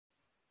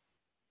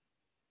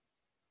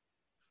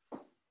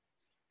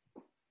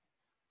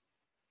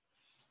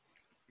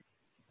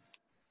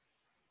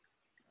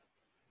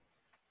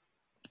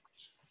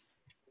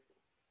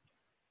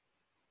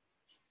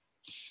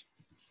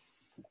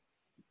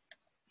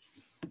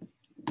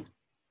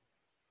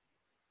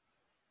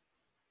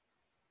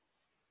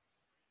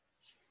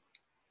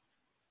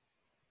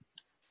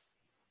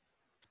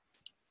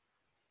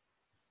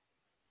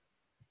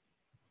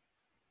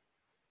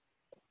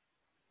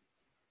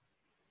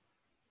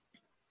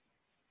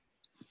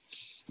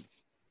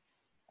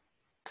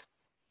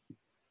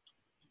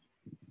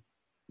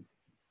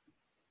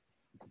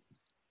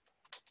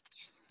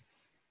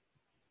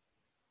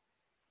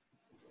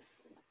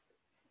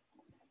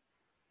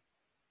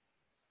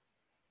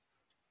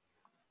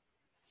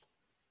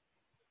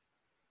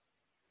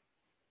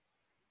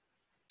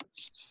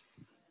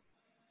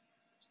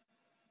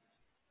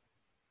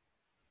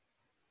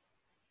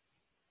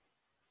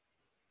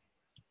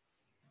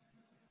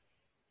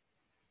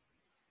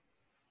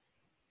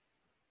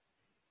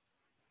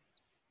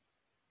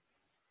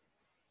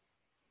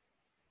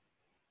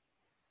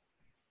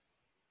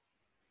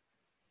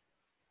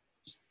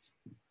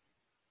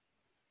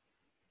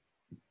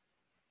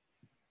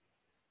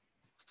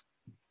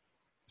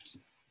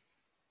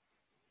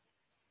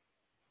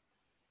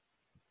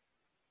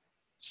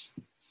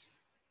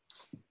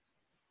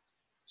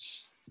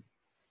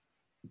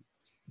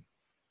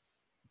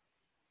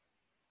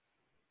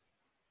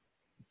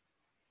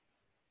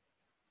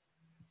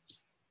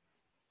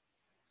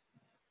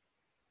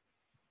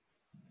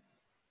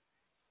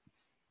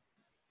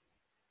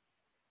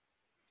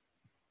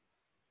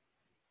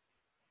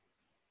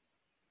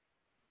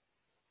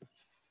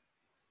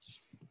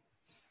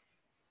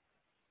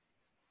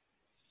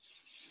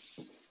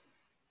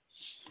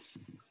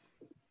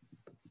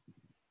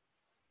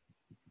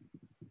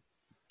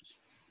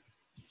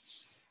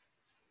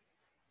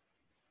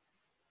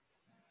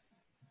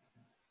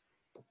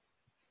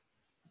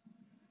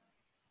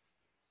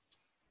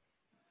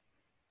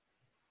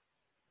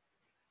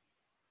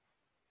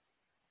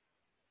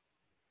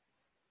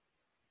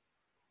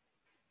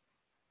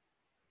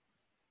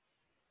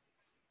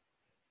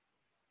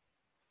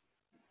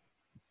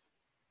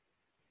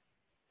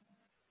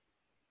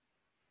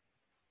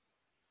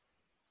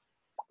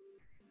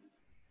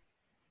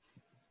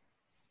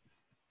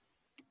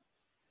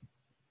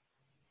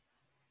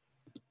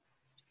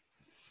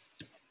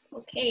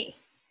Okay.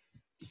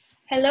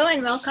 Hello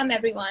and welcome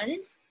everyone.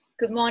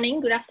 Good morning,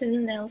 good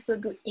afternoon, and also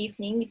good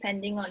evening,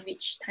 depending on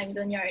which time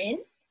zone you're in.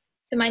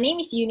 So my name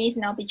is Eunice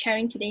and I'll be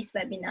chairing today's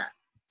webinar.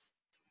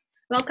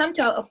 Welcome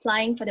to our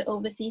Applying for the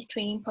Overseas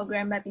Training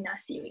Program Webinar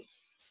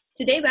Series.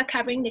 Today we're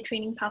covering the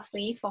training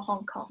pathway for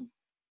Hong Kong.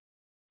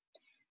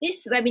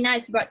 This webinar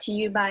is brought to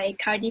you by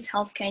Cardiff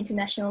Healthcare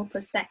International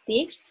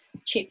Perspectives,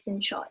 CHIPS in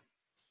short.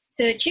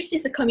 So CHIPS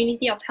is a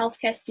community of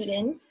healthcare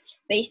students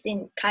based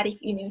in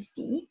Cardiff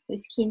University who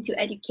is keen to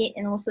educate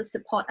and also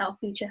support our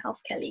future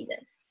healthcare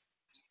leaders.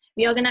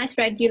 We organize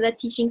regular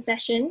teaching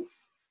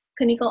sessions,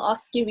 clinical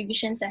OSCE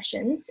revision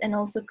sessions, and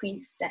also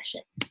quiz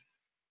sessions.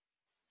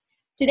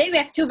 Today we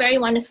have two very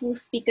wonderful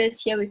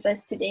speakers here with us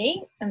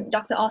today,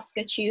 Dr.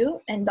 Oscar Chew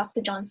and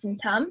Dr. Johnson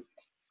Tam,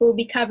 who will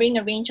be covering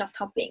a range of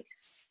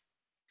topics.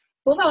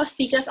 Both our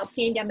speakers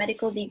obtained their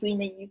medical degree in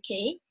the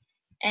UK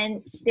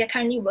and they're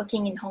currently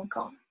working in Hong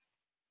Kong.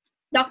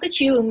 Dr.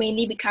 Chew will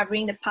mainly be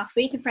covering the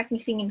pathway to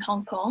practicing in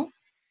Hong Kong,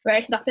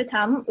 whereas Dr.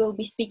 Tam will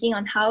be speaking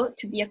on how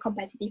to be a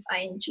competitive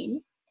IMG,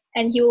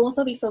 and he will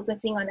also be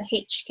focusing on the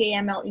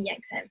HKMLE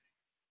exam.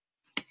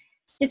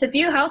 Just a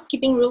few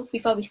housekeeping rules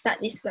before we start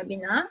this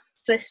webinar.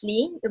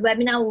 Firstly, the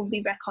webinar will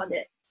be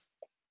recorded.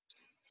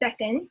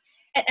 Second,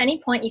 at any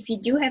point, if you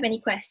do have any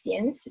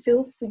questions,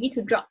 feel free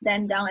to drop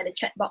them down at the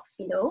chat box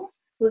below.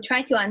 We'll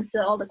try to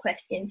answer all the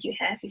questions you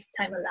have if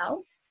time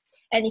allows.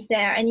 And if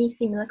there are any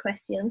similar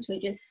questions,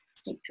 we'll just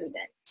skip through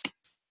them.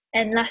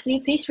 And lastly,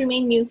 please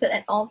remain muted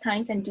at all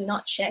times and do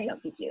not share your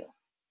video.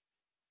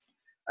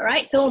 All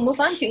right, so we'll move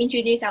on to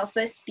introduce our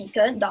first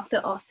speaker, Dr.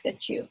 Oscar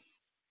Chew.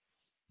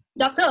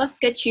 Dr.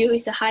 Oscar Chew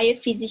is a hired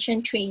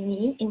physician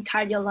trainee in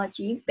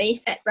cardiology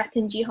based at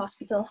Residency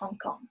Hospital, Hong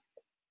Kong.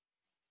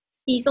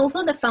 He is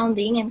also the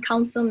founding and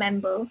council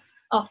member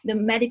of the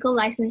Medical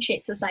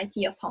Licensure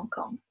Society of Hong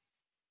Kong.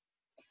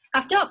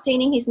 After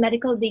obtaining his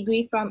medical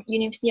degree from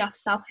University of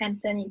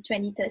Southampton in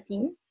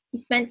 2013, he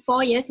spent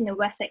 4 years in the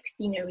Wessex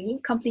Deanery,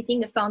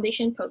 completing the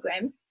foundation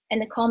program and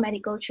the core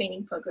medical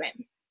training program.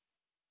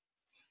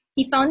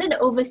 He founded the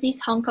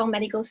Overseas Hong Kong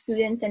Medical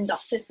Students and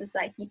Doctors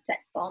Society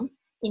platform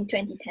in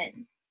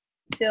 2010.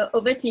 So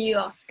over to you,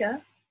 Oscar.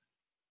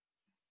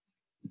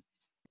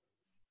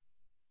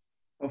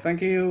 Well,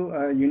 thank you,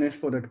 Eunice,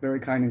 for the very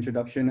kind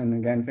introduction. And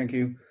again, thank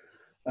you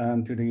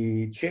to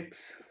the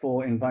CHIPS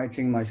for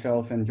inviting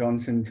myself and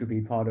Johnson to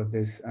be part of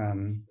this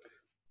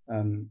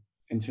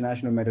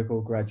International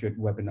Medical Graduate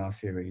Webinar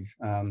Series.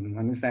 I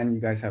understand you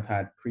guys have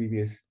had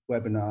previous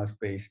webinars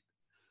based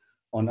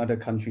on other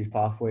countries'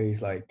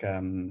 pathways like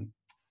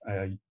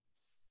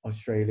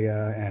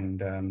Australia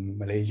and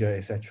Malaysia,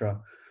 etc.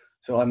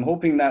 So I'm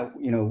hoping that,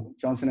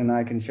 Johnson and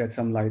I can shed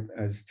some light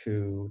as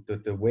to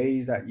the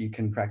ways that you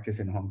can practice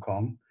in Hong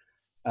Kong.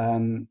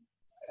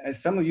 As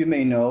some of you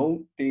may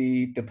know,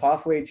 the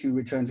pathway to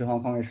return to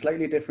Hong Kong is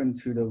slightly different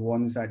to the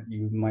ones that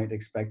you might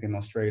expect in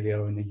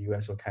Australia or in the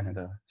US or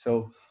Canada.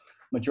 So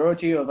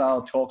majority of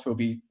our talks will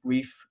be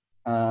brief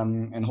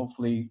and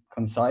hopefully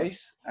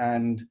concise,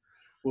 and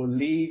we'll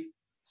leave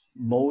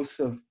most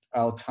of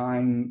our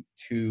time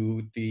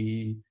to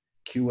the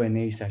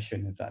Q&A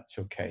session, if that's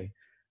okay.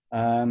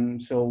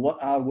 So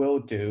what I will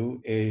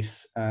do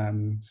is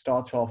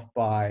start off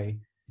by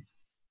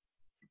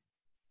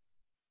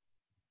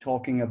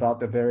talking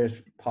about the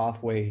various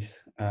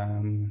pathways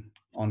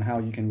on how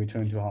you can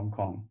return to Hong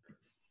Kong.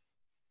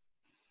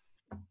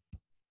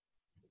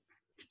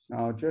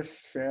 I'll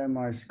just share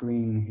my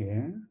screen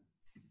here.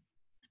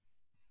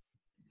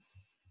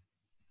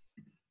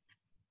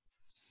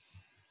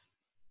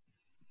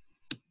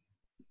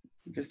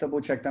 Just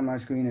double check that my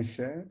screen is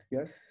shared,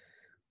 yes?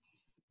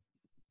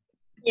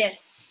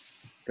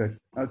 Yes. Good,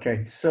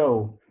 okay,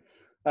 so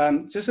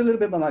just a little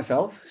bit about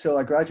myself. So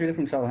I graduated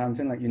from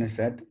Southampton, like Eunice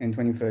said, in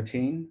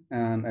 2013.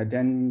 I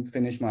then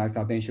finished my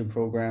foundation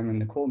program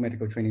and the core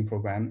medical training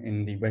program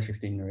in the Wessex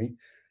Deanery.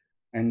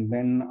 And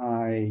then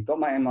I got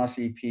my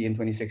MRCP in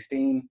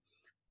 2016.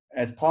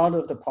 As part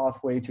of the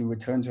pathway to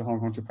return to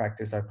Hong Kong to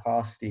practice, I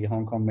passed the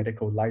Hong Kong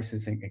medical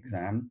licensing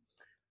exam.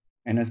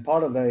 And as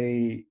part of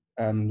the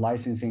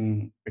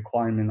licensing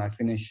requirement, I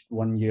finished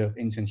 1 year of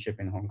internship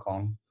in Hong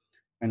Kong.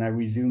 And I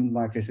resumed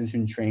my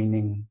physician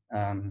training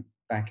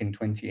back in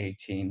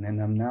 2018. And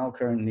I'm now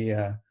currently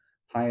a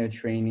higher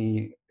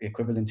trainee,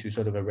 equivalent to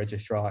sort of a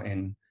registrar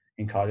in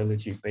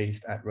cardiology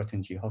based at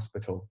Residency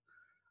Hospital.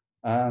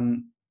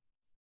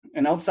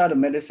 And outside of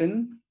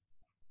medicine,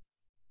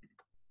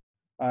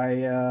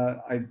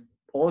 I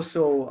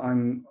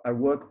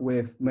work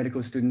with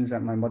medical students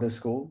at my mother's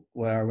school,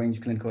 where I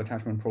arrange clinical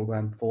attachment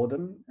program for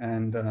them.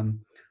 And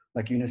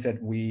like Eunice said,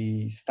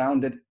 we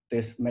founded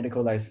this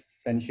Medical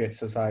Licensure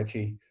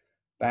Society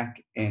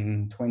back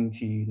in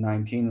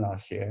 2019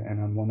 last year,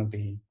 and I'm one of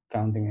the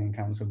founding and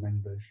council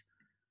members.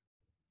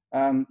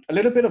 A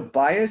little bit of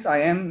bias.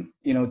 I am,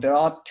 there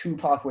are two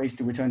pathways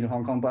to return to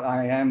Hong Kong, but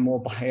I am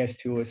more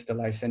biased towards the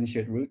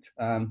licentiate route.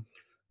 I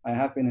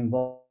have been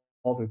involved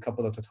with a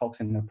couple of the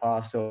talks in the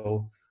past,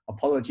 so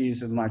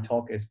apologies if my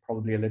talk is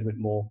probably a little bit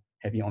more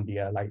heavy on the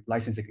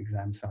licensing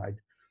exam side.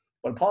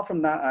 But apart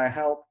from that, I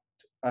helped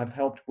I've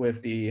helped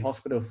with the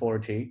Hospital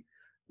Authority,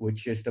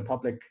 which is the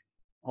public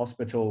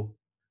hospital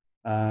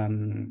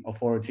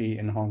authority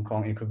in Hong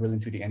Kong,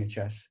 equivalent to the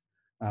NHS,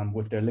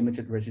 with their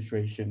limited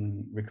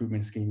registration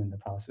recruitment scheme in the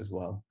past as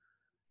well.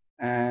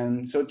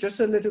 And so just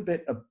a little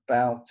bit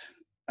about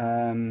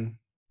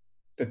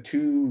the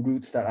two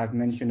routes that I've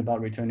mentioned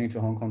about returning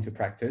to Hong Kong to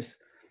practice.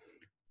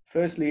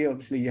 Firstly,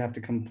 obviously, you have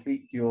to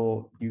complete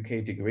your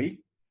UK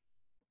degree.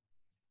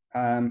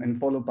 And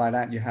followed by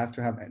that, you have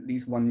to have at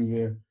least 1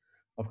 year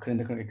of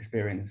clinical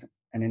experience.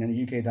 And in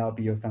the UK, that'll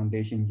be your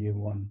foundation year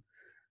 1.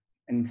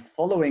 And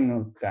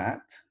following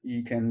that,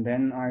 you can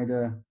then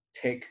either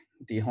take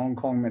the Hong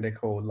Kong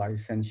medical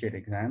licentiate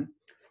exam,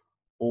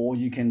 or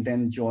you can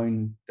then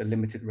join the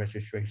limited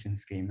registration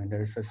scheme. And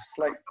there's a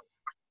slight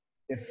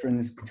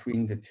difference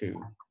between the two.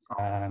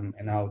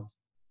 And I'll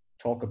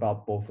talk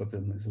about both of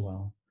them as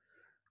well.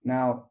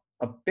 Now,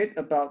 a bit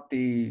about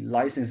the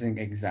licensing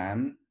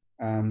exam.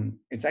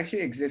 It's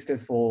actually existed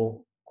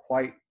for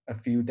quite a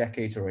few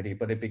decades already,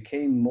 but it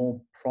became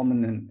more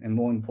prominent and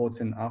more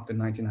important after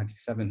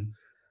 1997,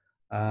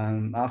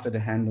 after the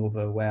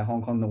handover, where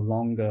Hong Kong no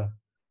longer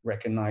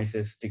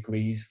recognizes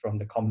degrees from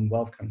the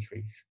Commonwealth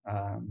countries.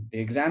 The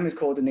exam is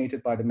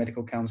coordinated by the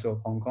Medical Council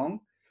of Hong Kong.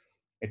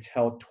 It's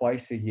held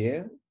twice a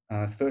year.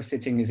 First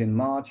sitting is in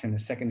March and the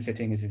second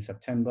sitting is in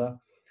September.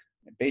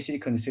 It basically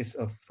consists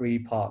of 3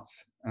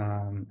 parts.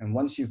 And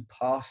once you've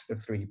passed the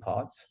 3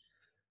 parts,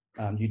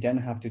 you then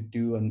have to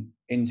do an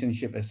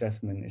internship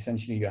assessment,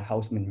 essentially your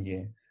houseman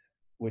year,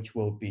 which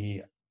will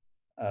be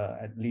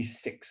at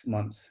least 6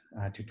 months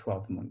to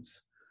 12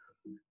 months.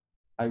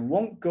 I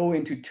won't go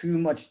into too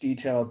much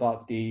detail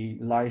about the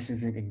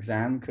licensing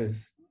exam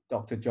because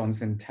Dr.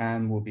 Johnson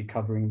Tam will be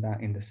covering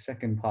that in the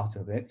second part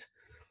of it.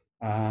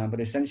 But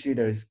essentially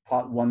there's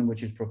part 1,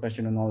 which is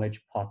professional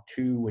knowledge, part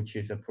 2, which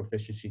is a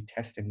proficiency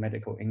test in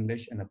medical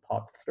English, and a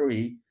part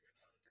 3,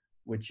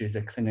 which is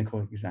a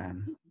clinical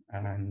exam.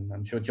 And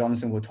I'm sure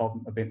Johnson will talk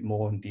a bit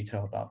more in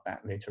detail about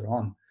that later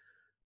on.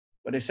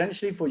 But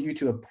essentially for you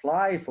to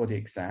apply for the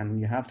exam,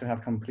 you have to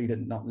have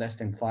completed not less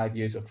than 5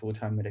 years of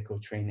full-time medical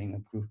training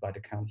approved by the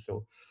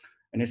council.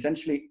 And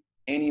essentially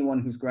anyone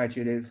who's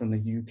graduated from a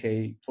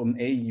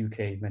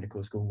UK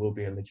medical school will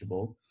be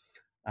eligible.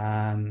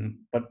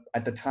 But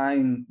at the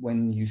time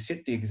when you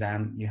sit the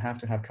exam, you have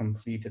to have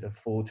completed a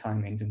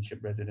full-time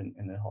internship resident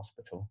in the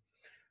hospital.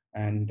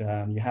 And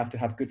you have to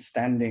have good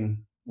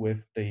standing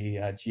with the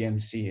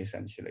GMC,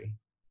 essentially.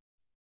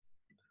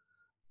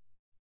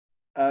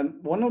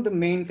 One of the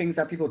main things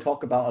that people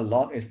talk about a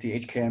lot is the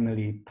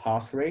HKMLE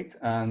pass rate.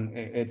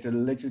 It's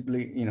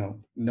allegedly,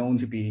 known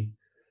to be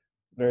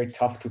very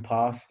tough to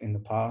pass in the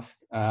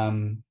past.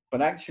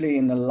 But actually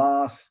in the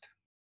last,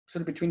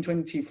 sort of between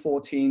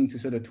 2014 to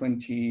sort of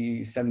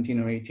 2017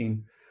 or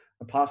 18,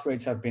 the pass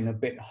rates have been a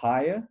bit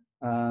higher.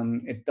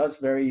 It does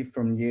vary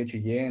from year to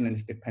year and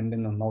it's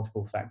dependent on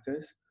multiple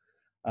factors.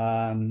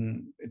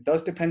 It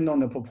does depend on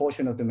the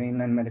proportion of the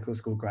mainland medical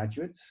school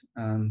graduates.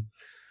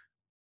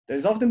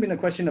 There's often been a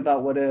question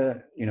about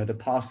whether, the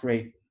pass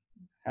rate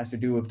has to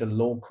do with the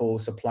local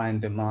supply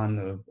and demand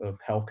of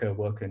healthcare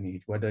worker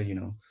needs, whether,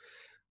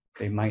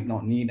 they might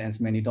not need as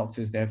many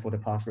doctors, therefore the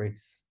pass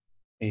rates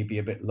may be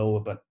a bit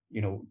lower, but,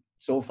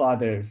 so far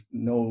there's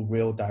no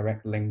real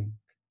direct link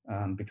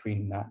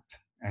between that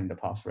and the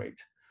pass rate.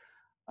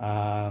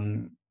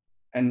 And,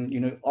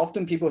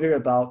 often people hear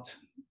about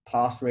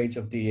pass rates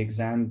of the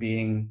exam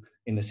being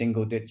in the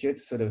single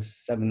digits, sort of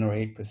 7 or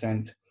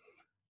 8%.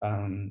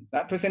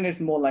 That percentage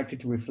is more likely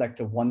to reflect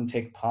a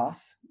one-take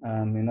pass.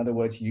 In other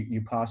words,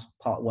 you pass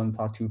part 1,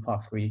 part 2,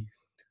 part 3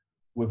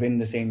 within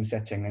the same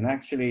setting. And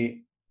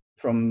actually,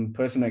 from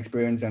personal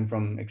experience and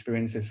from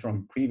experiences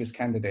from previous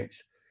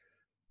candidates,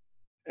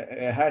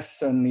 it has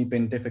certainly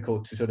been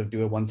difficult to sort of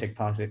do a one-take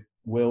pass. It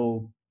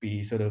will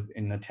be sort of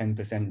in the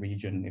 10%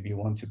 region if you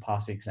want to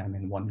pass the exam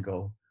in one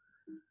go.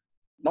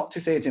 Not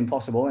to say it's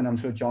impossible, and I'm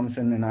sure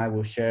Johnson and I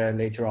will share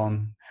later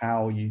on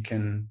how you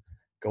can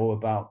go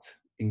about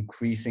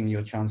increasing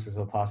your chances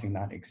of passing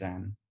that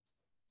exam.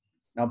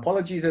 Now,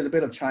 apologies, there's a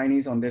bit of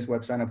Chinese on this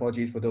website.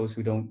 Apologies for those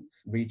who don't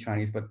read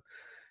Chinese, but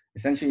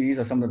essentially these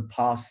are some of the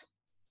pass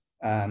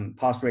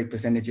rate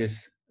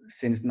percentages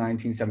since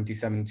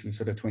 1977 to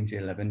sort of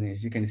 2011.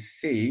 As you can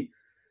see,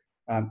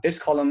 this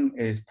column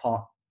is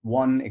part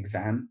 1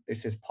 exam,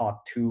 this is part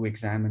 2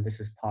 exam, and this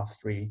is part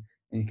 3.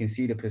 And you can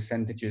see the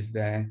percentages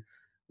there.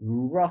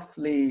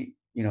 Roughly,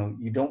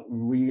 you don't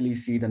really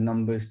see the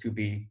numbers to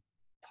be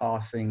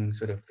passing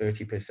sort of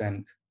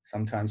 30%.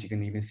 Sometimes you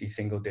can even see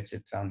single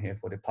digits down here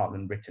for the part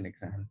 1 written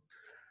exam.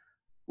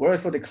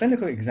 Whereas for the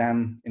clinical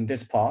exam in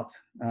this part,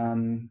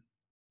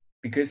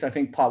 because I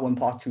think part 1,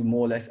 part 2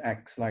 more or less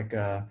acts like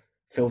a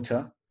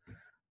filter,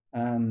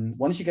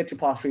 once you get to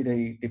part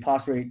 3, the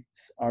pass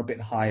rates are a bit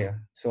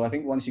higher. So I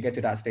think once you get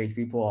to that stage,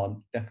 people are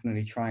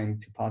definitely trying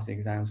to pass the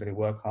exam, so they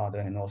work harder,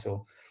 and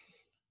also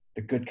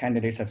the good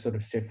candidates have sort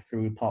of sifted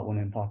through part 1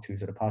 and part 2,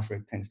 so the pass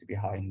rate tends to be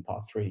high in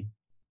part 3.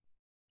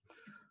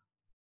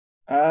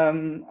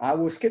 I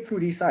will skip through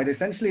these slides.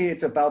 Essentially,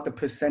 it's about the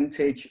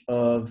percentage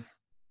of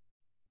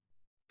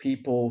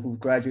people who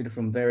graduated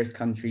from various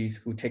countries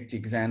who take the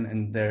exam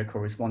and their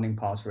corresponding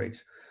pass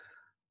rates.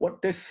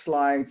 What this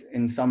slide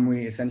in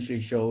summary essentially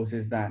shows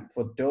is that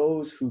for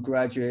those who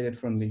graduated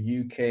from the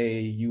UK,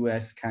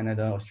 US,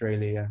 Canada,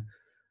 Australia,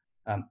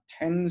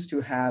 tends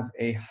to have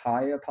a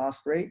higher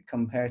pass rate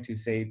compared to,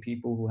 say,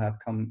 people who have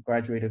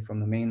graduated from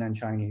the mainland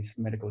Chinese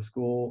medical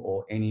school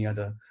or any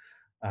other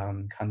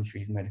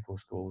countries' medical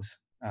schools.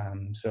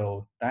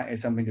 So that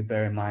is something to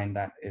bear in mind,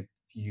 that if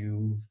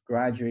you're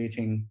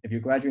graduating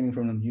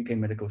from the UK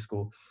medical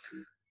school,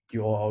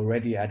 you are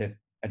already at an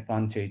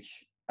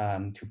advantage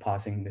to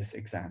passing this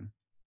exam.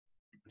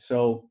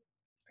 So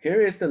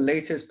here is the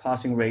latest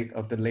passing rate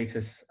of the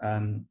latest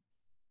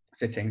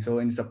sitting. So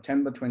in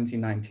September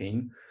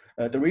 2019,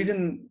 the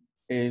reason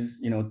is,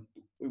 you know,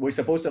 we're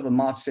supposed to have a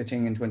March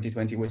sitting in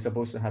 2020. We're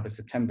supposed to have a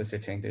September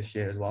sitting this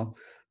year as well.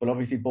 But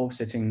obviously both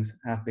sittings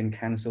have been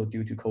canceled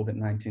due to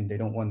COVID-19. They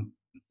don't want,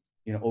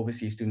 you know,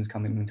 overseas students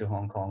coming into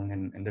Hong Kong,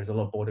 and there's a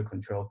lot of border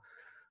control.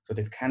 So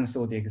they've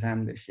canceled the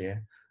exam this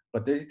year.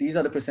 But these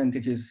are the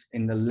percentages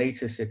in the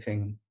latest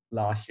sitting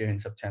last year in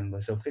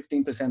September. So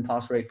 15%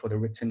 pass rate for the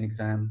written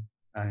exam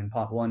in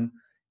part 1,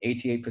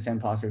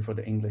 88% pass rate for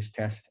the English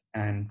test,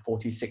 and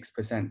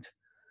 46%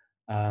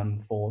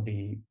 for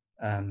the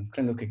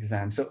clinical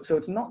exam. So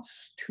it's not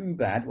too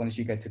bad once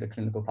you get to the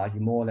clinical part.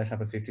 You more or less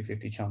have a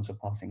 50-50 chance of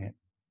passing it.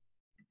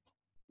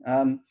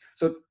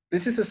 So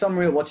this is a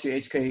summary of what the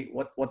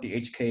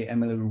HK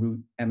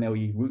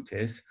MLE route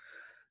is.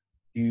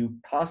 You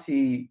pass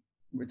the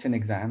written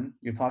exam,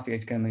 you pass the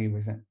HK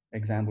MLE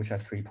exam, which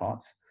has 3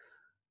 parts.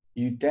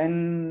 You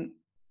then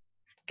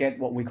get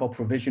what we call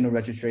provisional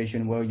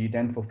registration, where you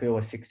then fulfill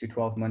a 6 to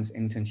 12 months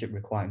internship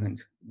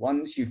requirement.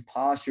 Once you've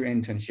passed your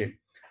internship,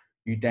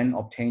 you then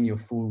obtain your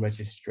full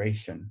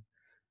registration.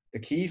 The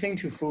key thing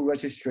to full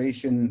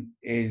registration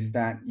is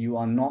that you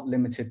are not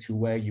limited to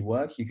where you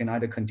work. You can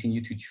either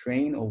continue to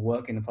train or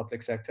work in the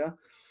public sector,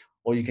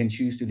 or you can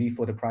choose to leave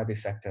for the private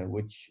sector,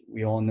 which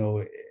we all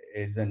know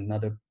is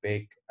another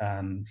big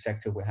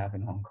sector we have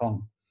in Hong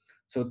Kong.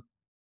 So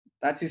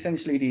that's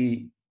essentially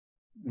the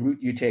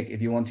route you take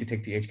if you want to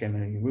take the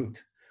HKMLE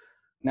route.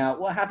 Now,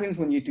 what happens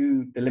when you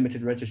do the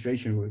limited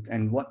registration route,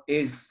 and what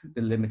is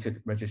the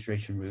limited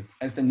registration route?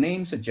 As the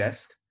name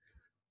suggests,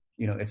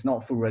 you know, it's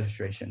not full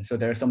registration. So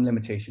there are some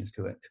limitations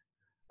to it.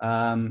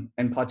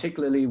 And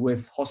particularly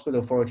with Hospital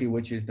Authority,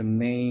 which is the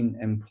main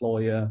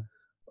employer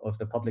of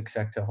the public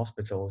sector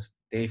hospitals,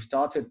 they've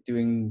started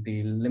doing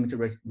the limited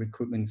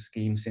recruitment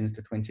scheme since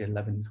the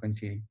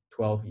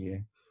 2011-2012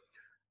 year.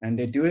 And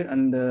they do it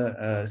under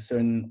a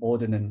certain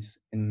ordinance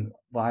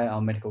via our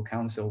medical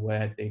council,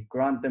 where they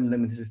grant them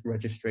limited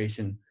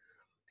registration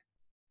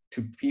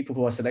to people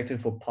who are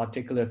selected for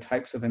particular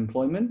types of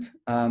employment.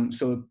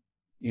 So,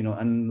 you know,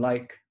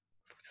 unlike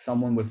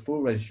someone with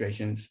full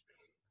registrations,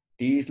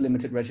 these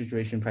limited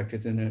registration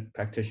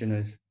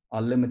practitioners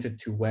are limited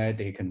to where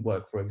they can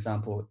work, for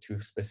example, to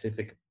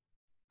specific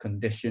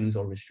conditions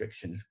or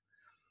restrictions.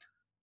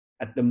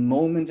 At the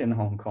moment in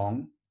Hong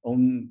Kong,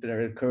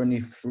 there are currently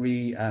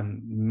 3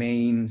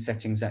 main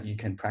settings that you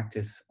can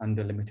practice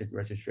under limited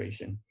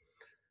registration.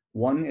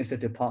 1 is the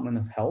Department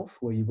of Health,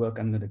 where you work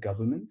under the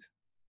government.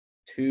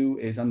 2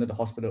 is under the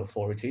Hospital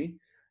Authority,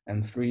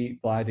 and 3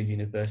 via the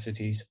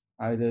universities,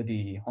 either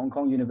the Hong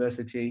Kong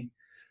University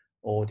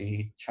or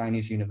the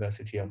Chinese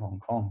University of Hong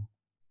Kong.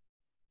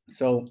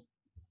 So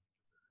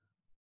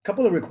a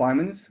couple of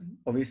requirements.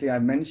 Obviously, I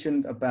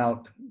mentioned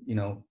about, you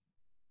know,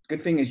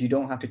 good thing is you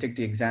don't have to take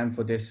the exam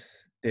for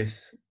this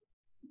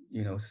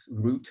you know,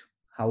 route.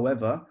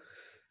 However,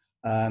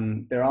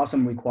 there are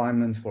some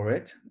requirements for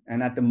it.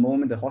 And at the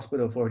moment, the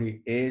Hospital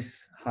Authority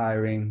is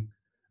hiring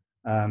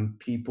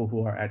people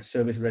who are at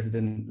service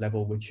resident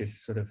level, which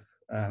is sort of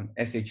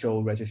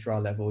SHO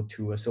registrar level,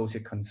 to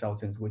associate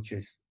consultants, which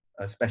is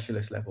a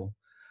specialist level.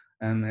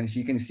 And as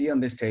you can see on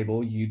this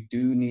table, you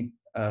do need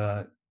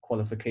a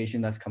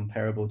qualification that's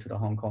comparable to the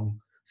Hong Kong,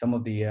 some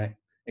of the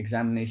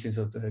examinations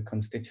of the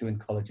constituent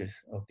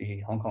colleges of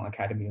the Hong Kong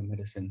Academy of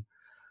Medicine.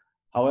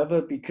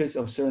 However, because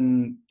of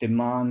certain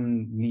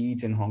demand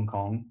needs in Hong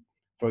Kong,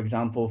 for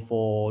example,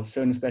 for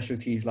certain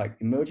specialties like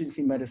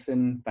emergency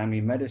medicine,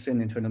 family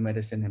medicine, internal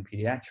medicine, and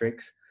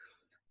pediatrics,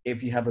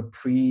 if you have a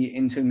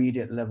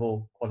pre-intermediate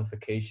level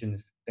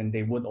qualifications, then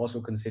they would also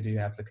consider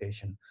your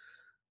application.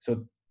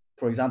 So,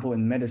 for example,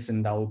 in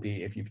medicine, that would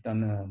be if you've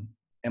done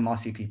a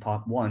MRCP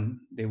Part 1,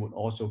 they would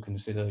also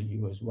consider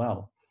you as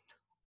well.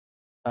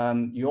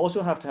 You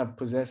also have to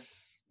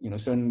possess, you know,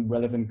 certain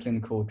relevant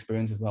clinical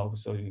experience as well.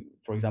 So,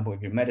 for example,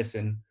 if you're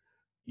medicine,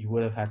 you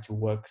would have had to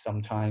work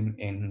some time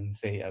in,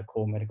 say, a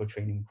core medical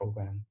training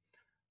program.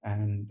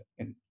 And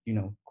you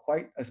know,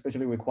 quite a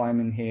specific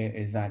requirement here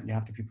is that you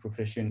have to be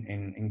proficient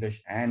in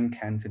English and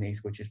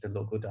Cantonese, which is the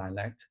local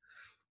dialect,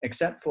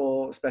 except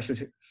for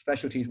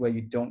specialties where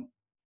you don't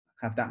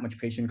have that much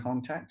patient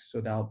contact. So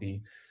that'll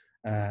be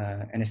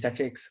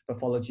anesthetics,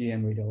 pathology,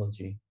 and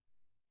radiology.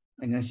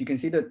 And as you can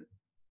see, the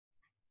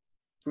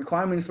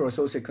requirements for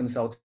associate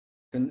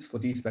consultants for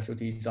these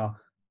specialties are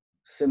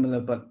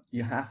similar, but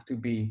you have to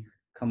be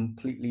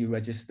completely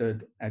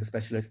registered as a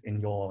specialist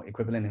in your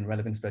equivalent and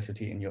relevant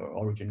specialty in your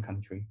origin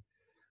country.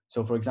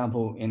 So for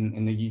example,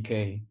 in the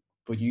UK,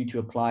 for you to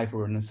apply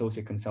for an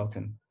associate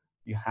consultant,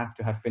 you have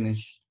to have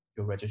finished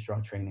your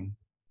registrar training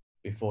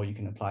before you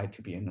can apply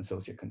to be an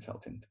associate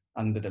consultant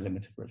under the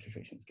limited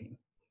registration scheme.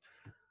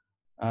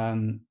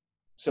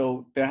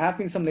 So there have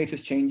been some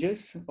latest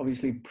changes.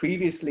 Obviously,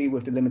 previously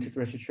with the limited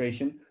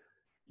registration,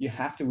 you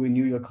have to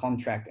renew your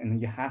contract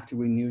and you have to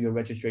renew your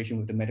registration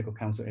with the medical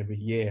council every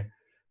year.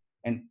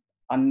 And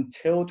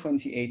until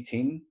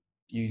 2018,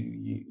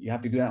 you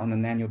have to do that on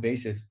an annual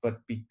basis. But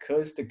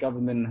because the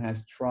government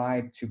has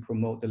tried to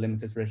promote the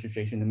limited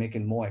registration to make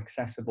it more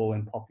accessible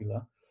and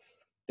popular,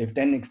 they've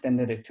then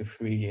extended it to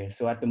 3 years.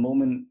 So at the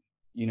moment,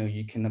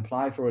 you can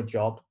apply for a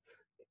job.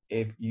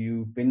 If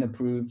you've been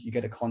approved, you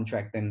get a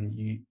contract, then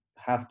you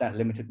have that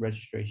limited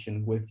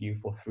registration with you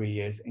for 3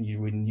 years, and you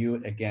renew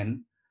it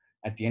again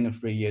at the end of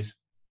 3 years,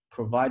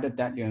 provided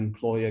that your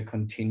employer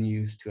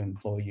continues to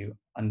employ you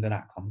under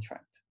that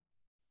contract.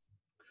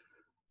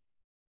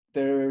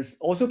 There's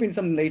also been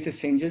some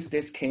latest changes.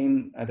 This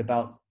came at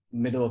about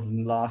middle of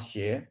last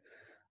year.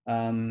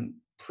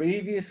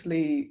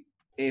 Previously,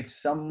 if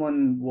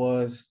someone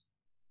was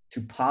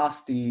to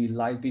pass the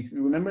license,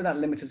 remember that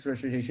limited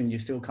registration, you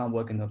still can't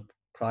work in the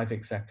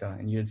private sector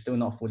and you're still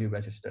not fully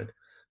registered.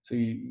 So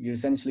you're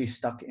essentially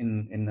stuck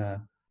in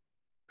a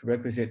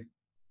prerequisite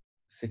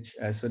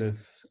sort of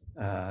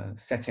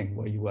setting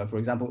where you work. For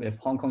example, if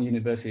Hong Kong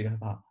University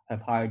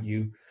have hired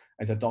you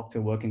as a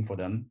doctor working for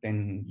them,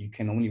 then you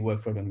can only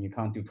work for them. You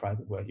can't do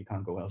private work. You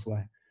can't go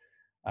elsewhere.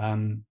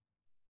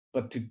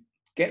 But to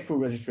get full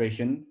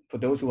registration, for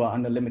those who are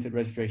under limited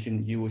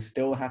registration, you will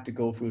still have to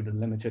go through the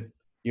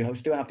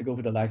still have to go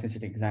through the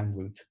licensing exam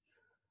route.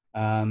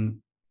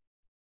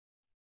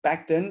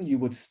 Back then, you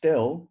would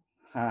still,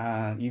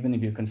 even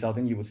if you're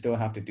consulting, you would still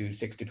have to do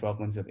 6 to 12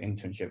 months of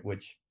internship,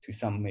 which to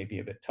some may be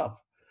a bit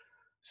tough.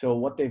 So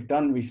what they've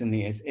done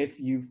recently is if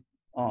you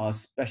are a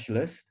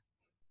specialist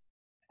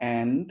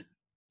and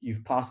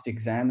you've passed the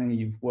exam and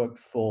you've worked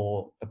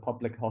for the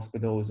public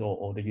hospitals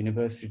or the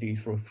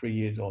universities for 3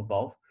 years or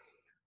above,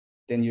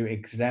 then you're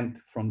exempt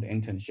from the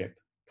internship,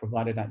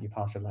 provided that you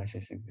pass the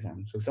licensing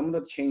exam. So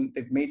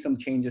they've made some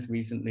changes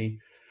recently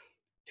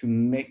to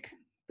make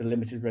the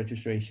limited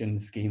registration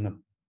scheme a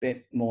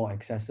bit more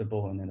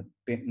accessible and then a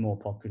bit more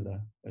popular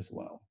as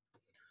well.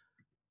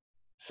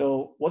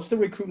 So what's the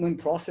recruitment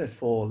process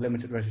for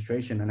limited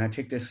registration? And I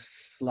take this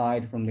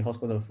slide from the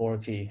Hospital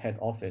Authority head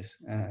office,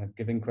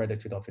 giving credit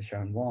to Dr.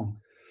 Sharon Wong.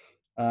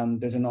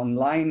 There's an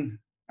online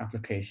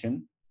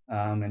application,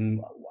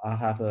 and I'll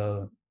have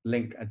a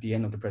link at the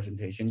end of the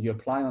presentation. You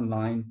apply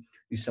online,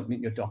 you submit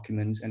your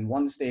documents, and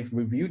once they've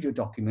reviewed your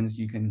documents,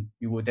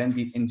 you will then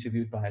be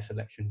interviewed by a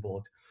selection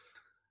board.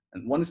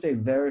 And once they've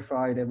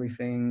verified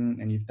everything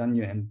and you've done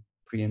your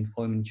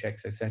pre-employment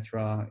checks,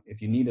 etc.,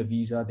 if you need a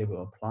visa, they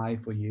will apply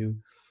for you.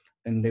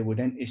 Then they will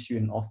then issue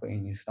an offer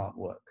and you start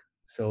work.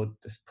 So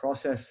this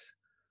process,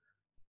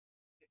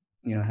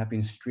 have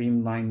been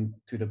streamlined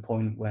to the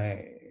point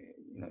where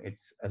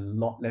it's a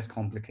lot less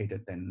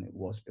complicated than it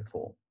was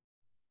before.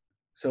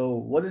 So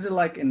what is it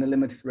like in the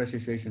limited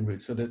registration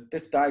route? So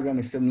this diagram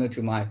is similar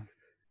to my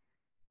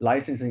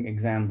licensing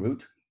exam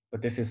route,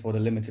 but this is for the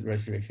limited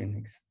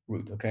registration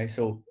route, okay?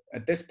 So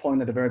at this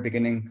point, at the very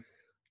beginning,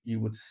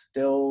 you would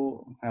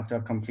still have to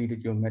have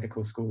completed your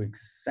medical school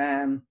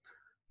exam.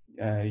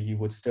 You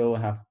would still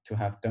have to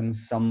have done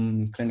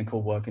some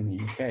clinical work in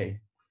the UK.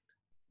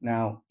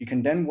 Now, you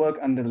can then work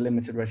under the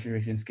limited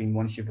registration scheme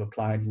once you've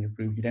applied and you've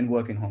approved. You then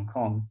work in Hong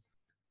Kong.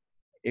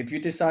 If you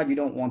decide you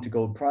don't want to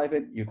go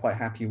private, you're quite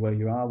happy where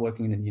you are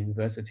working in a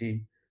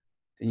university,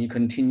 then you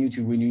continue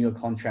to renew your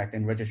contract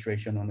and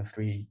registration on a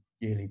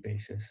 3-yearly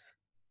basis.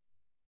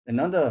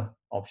 Another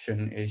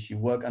option is you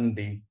work under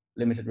the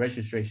limited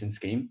registration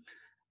scheme,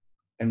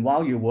 and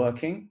while you're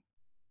working,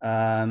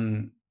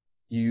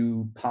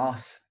 you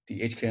pass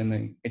the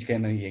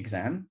HKME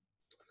exam,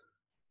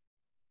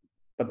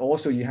 but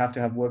also you have to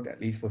have worked at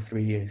least for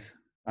 3 years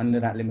under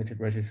that limited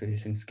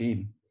registration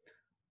scheme.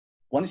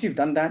 Once you've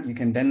done that, you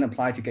can then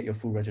apply to get your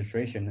full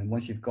registration. And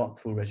once you've got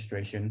full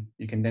registration,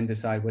 you can then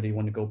decide whether you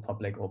want to go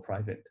public or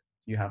private.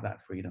 You have that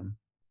freedom.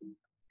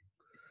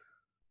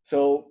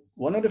 So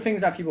one of the things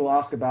that people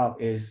ask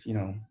about is,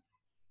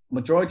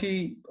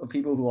 majority of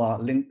people who are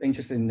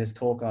interested in this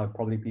talk are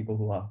probably people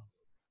who are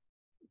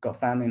got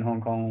family in Hong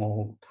Kong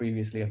or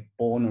previously are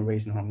born or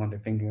raised in Hong Kong. They're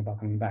thinking about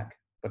coming back.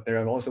 But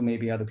there are also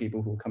maybe other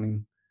people who are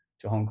coming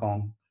to Hong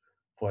Kong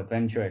for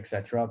adventure,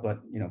 etc. But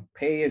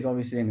pay is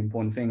obviously an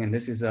important thing, and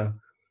this is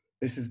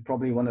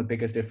probably one of the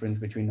biggest difference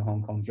between the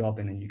Hong Kong job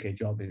and the UK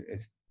job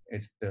is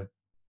the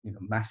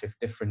massive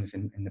difference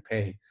in the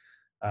pay.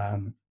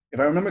 If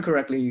I remember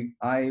correctly,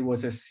 I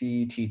was a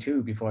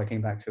CT2 before I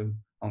came back to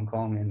Hong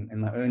Kong,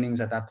 and my earnings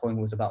at that point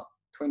was about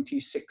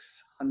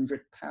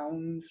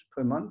 £2,600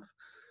 per month.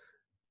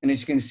 And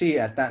as you can see,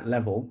 at that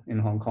level in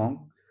Hong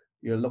Kong,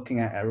 you're looking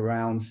at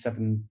around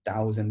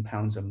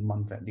 £7,000 a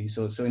month at least.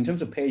 So in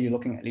terms of pay, you're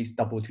looking at least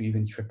double to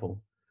even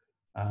triple.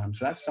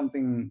 So that's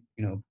something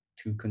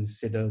to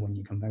consider when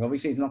you come back.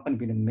 Obviously, it's not going to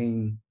be the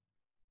main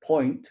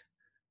point,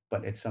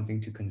 but it's something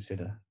to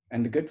consider.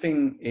 And the good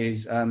thing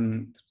is,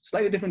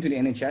 slightly different to the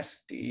NHS,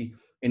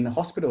 in the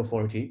hospital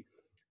authority,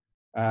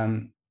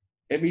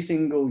 every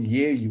single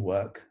year you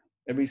work,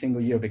 every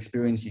single year of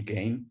experience you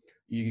gain,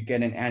 you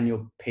get an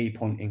annual pay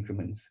point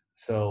increments.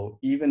 So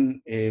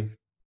even if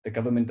the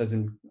government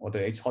doesn't, or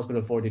the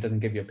hospital authority doesn't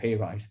give you a pay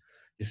rise,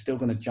 you're still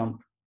going to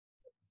jump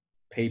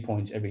pay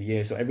points every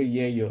year. So every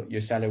year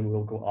your salary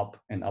will go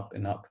up and up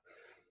and up.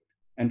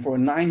 And for a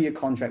 9-year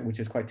contract, which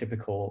is quite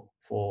typical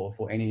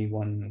for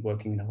anyone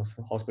working in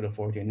a hospital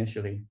authority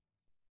initially,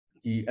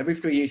 every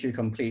 3 years you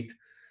complete,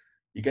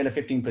 you get a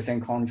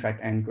 15% contract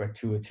and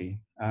gratuity,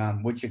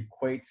 which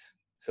equates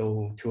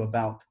to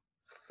about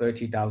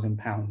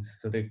 £30,000.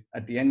 So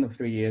at the end of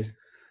 3 years,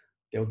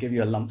 they'll give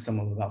you a lump sum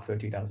of about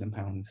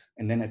 £30,000.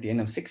 And then at the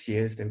end of 6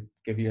 years, they'll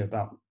give you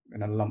about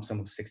a lump sum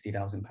of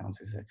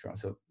 £60,000, etc.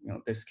 So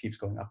this keeps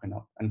going up and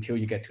up until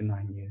you get to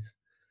 9 years.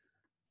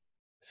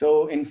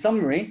 So in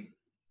summary,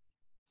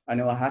 I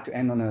know I had to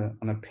end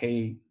on a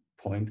pay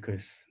point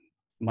because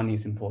money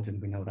is important.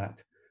 We know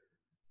that.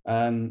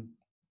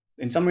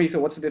 In summary, so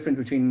what's the difference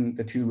between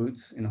the two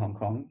routes in Hong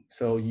Kong?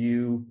 So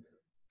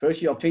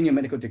first you obtain your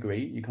medical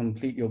degree, you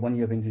complete your 1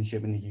 year of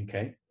internship in the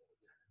UK.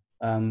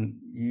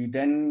 You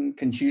then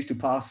can choose to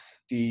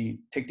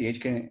take the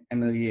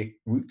HKMLE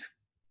route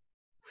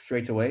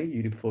straight away.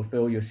 You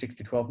fulfill your 6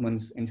 to 12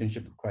 months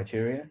internship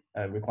criteria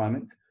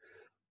requirement,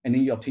 and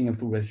then you obtain your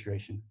full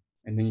registration,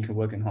 and then you can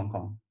work in Hong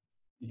Kong.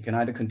 You can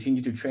either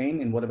continue to train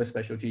in whatever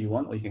specialty you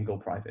want, or you can go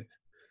private.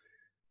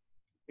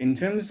 In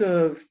terms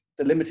of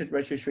the limited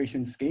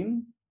registration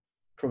scheme,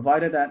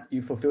 provided that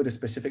you fulfill the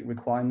specific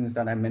requirements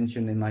that I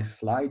mentioned in my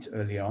slides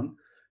earlier on,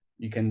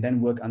 you can then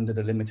work under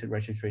the limited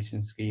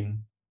registration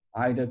scheme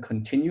either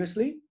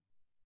continuously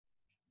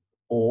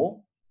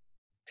or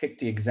take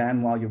the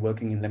exam while you're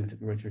working in limited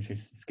registration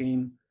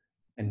scheme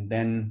and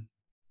then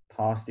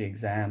pass the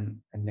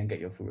exam and then get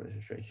your full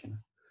registration.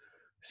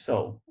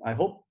 So I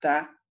hope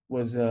that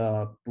was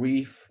a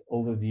brief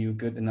overview,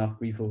 good enough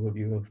brief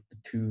overview of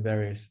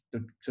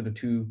the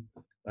two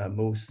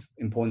most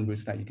important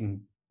routes that you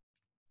can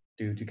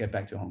do to get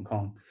back to Hong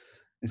Kong.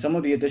 And some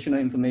of the additional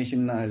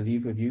information I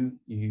leave with you,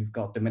 you've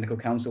got the Medical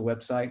Council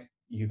website.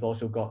 You've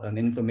also got an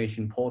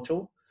information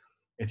portal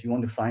if you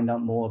want to find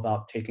out more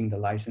about taking the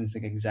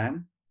licensing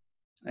exam.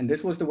 And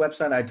this was the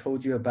website I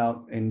told you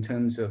about in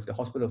terms of the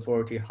hospital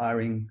authority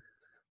hiring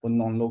for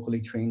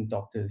non-locally trained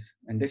doctors.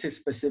 And this is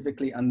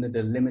specifically under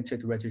the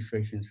limited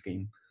registration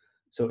scheme.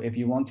 So if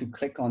you want to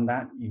click on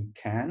that, you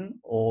can,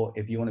 or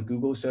if you want to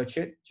Google search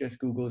it, just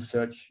Google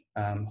search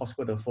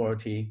hospital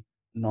authority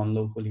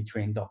non-locally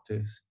trained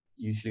doctors.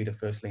 Usually the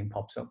first link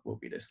pops up will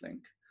be this link.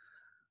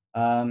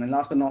 And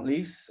last but not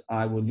least,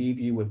 I will leave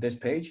you with this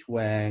page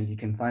where you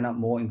can find out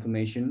more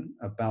information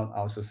about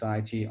our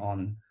society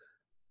on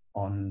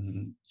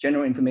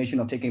general information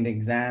of taking the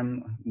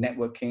exam,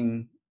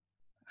 networking,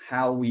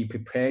 how we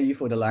prepare you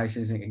for the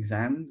licensing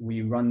exam.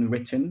 We run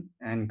written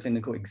and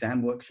clinical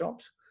exam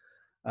workshops.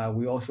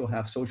 We also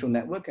have social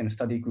network and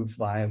study groups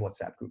via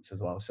WhatsApp groups as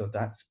well. So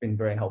that's been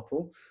very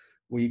helpful.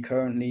 We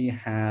currently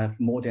have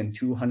more than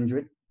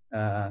 200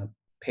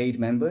 paid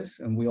members,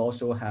 and we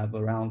also have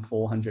around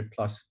 400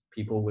 plus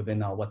people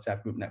within our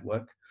WhatsApp group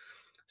network.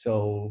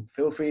 So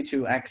feel free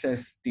to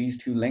access these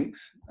two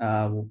links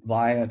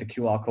via the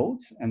QR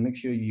codes, and make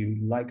sure you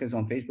like us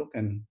on Facebook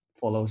and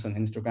follow us on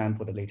Instagram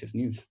for the latest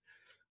news.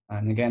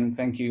 And again,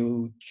 thank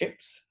you,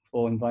 Chips,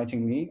 for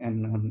inviting me.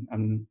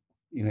 And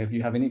if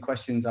you have any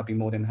questions, I'll be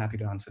more than happy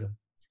to answer them.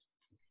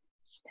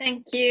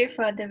 Thank you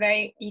for the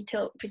very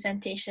detailed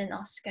presentation,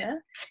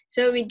 Oscar.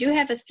 So we do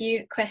have a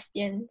few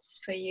questions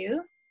for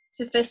you.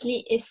 So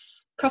firstly,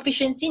 is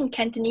proficiency in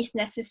Cantonese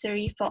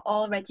necessary for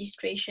all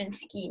registration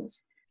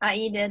schemes,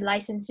 i.e. the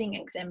licensing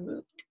exam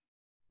route?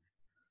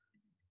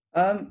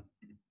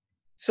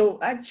 So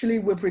actually,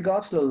 with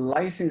regards to the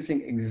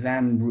licensing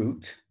exam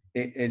route,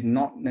 it is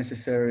not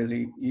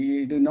necessarily,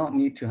 you do not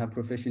need to have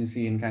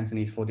proficiency in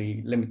Cantonese for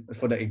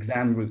the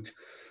exam route.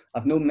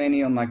 I've known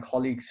many of my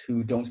colleagues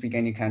who don't speak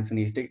any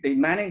Cantonese. They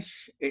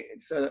manage, it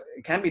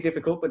can be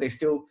difficult, but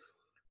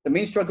the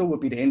main struggle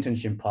would be the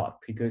internship part,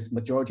 because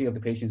majority of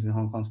the patients in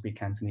Hong Kong speak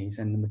Cantonese,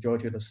 and the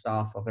majority of the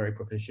staff are very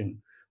proficient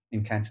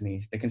in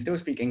Cantonese. They can still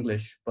speak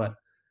English, but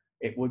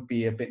it would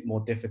be a bit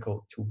more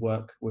difficult to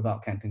work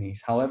without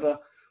Cantonese. However,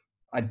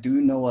 I do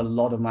know a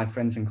lot of my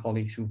friends and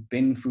colleagues who've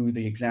been through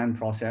the exam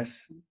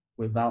process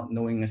without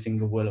knowing a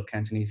single word of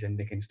Cantonese, and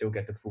they can still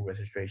get the full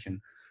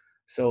registration.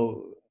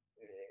 So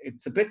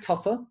it's a bit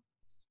tougher,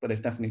 but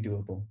it's definitely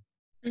doable.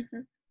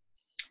 Mm-hmm.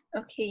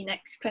 Okay,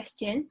 next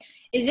question.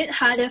 Is it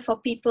harder for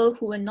people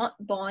who were not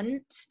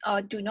born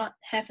or do not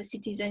have a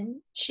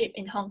citizenship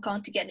in Hong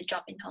Kong to get a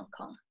job in Hong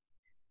Kong?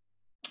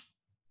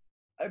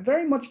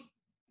 Very much,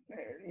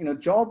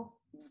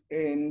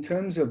 in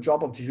terms of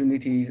job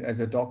opportunities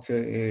as a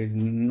doctor is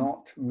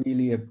not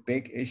really a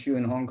big issue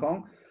in Hong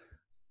Kong.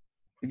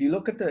 If you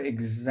look at the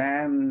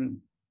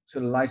exam, so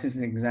the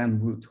licensing exam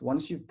route,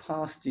 once you've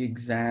passed the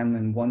exam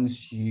and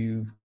once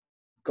you've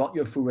got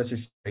your full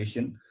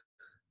registration,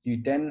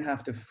 you then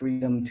have the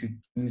freedom to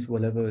choose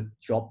whatever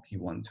job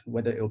you want,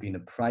 whether it'll be in the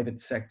private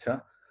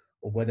sector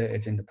or whether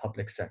it's in the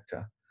public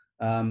sector.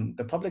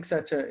 The public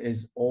sector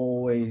is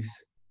always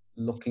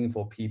looking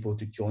for people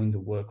to join the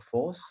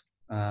workforce,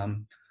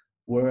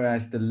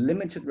 whereas the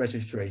limited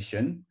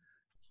registration,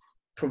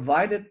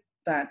 provided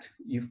that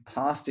you've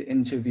passed the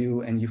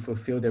interview and you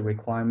fulfill their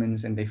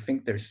requirements and they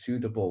think they're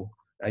suitable,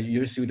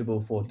 you're suitable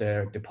for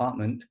their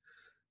department,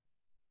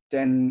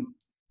 then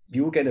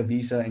you'll get a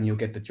visa and you'll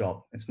get the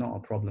job. It's not a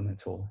problem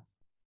at all.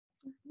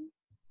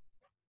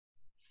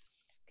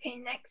 Okay,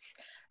 next.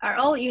 Are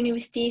all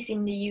universities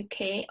in the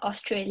UK,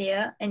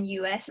 Australia, and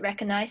US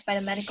recognized by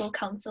the Medical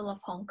Council of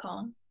Hong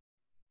Kong?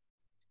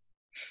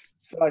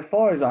 So as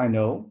far as I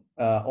know,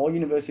 all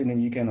universities in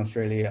the UK and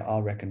Australia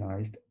are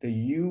recognized. The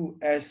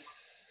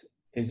US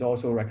is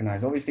also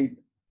recognized. Obviously,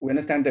 we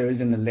understand there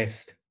isn't a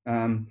list.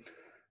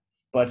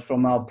 But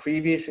from our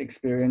previous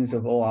experience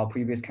of all our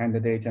previous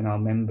candidates and our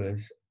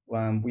members,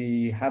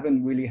 we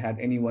haven't really had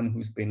anyone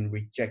who's been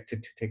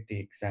rejected to take the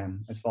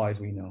exam, as far as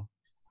we know.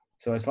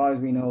 So as far as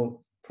we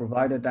know,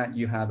 provided that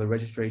you have a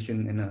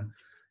registration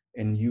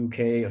in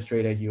UK,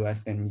 Australia,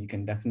 US, then you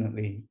can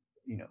definitely,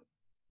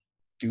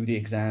 do the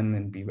exam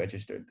and be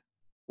registered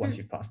once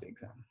you've passed the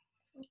exam.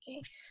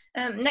 Okay.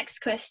 Next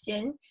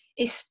question,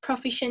 is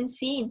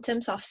proficiency in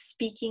terms of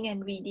speaking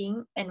and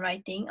reading and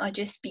writing, or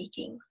just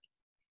speaking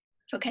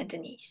for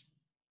Cantonese?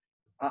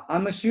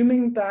 I'm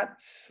assuming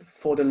that's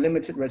for the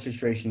limited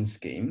registration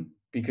scheme,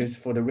 because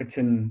for the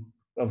written,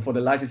 for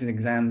the licensing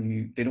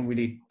exam, they don't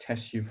really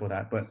test you for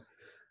that. But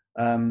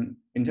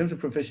in terms of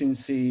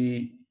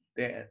proficiency,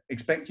 they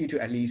expect you to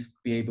at least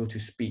be able to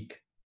speak.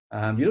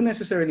 You don't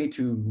necessarily need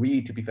to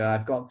read, to be fair.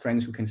 I've got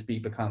friends who can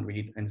speak but can't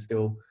read and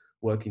still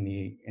work in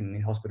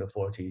the hospital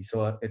authority.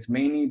 So it's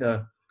mainly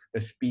the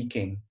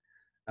speaking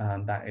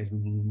that is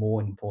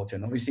more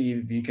important. Obviously,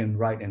 if you can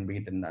write and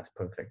read, then that's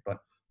perfect. But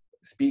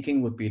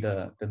speaking would be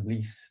the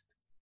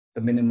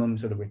minimum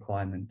sort of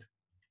requirement.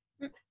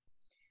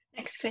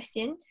 Next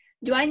question.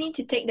 Do I need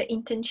to take the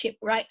internship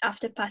right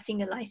after passing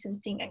the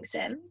licensing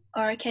exam,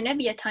 or can there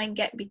be a time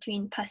gap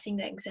between passing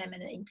the exam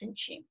and the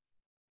internship?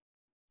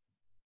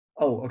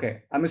 Oh,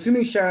 okay. I'm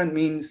assuming Sharon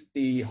means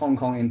the Hong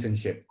Kong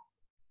internship.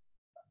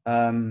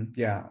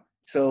 Yeah.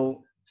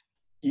 So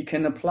you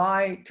can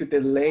apply to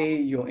delay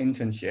your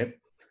internship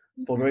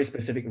for very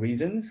specific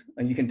reasons,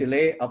 and you can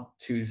delay up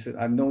to, so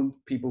I've known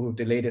people who've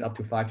delayed it up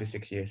to 5 to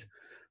 6 years,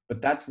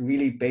 but that's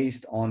really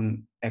based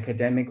on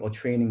academic or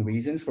training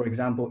reasons. For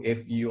example,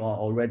 if you are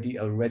already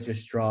a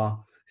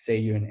registrar, say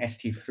you're an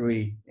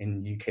ST3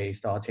 in UK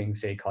starting,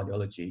 say,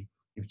 cardiology,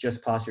 you've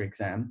just passed your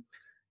exam,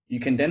 you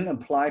can then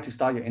apply to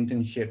start your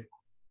internship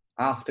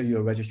after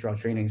your registrar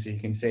training. So you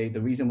can say, the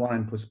reason why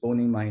I'm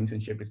postponing my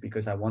internship is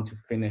because I want to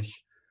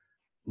finish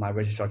my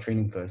registrar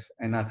training first.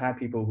 And I've had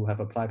people who have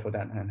applied for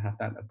that and have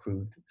that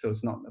approved. So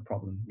it's not a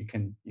problem. You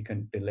can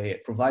delay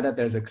it, provided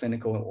there's a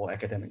clinical or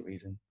academic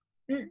reason.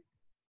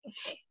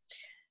 Okay.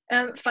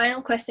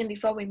 Final question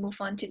before we move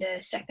on to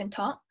the second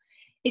talk.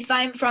 If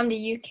I'm from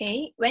the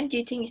UK, when do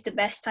you think is the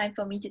best time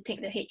for me to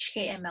take the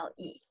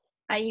HKMLE?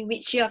 I.e.,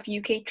 which year of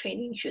UK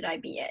training should I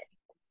be at?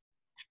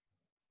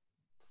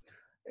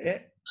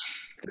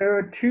 There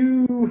are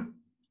two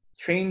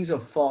trains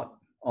of thought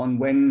on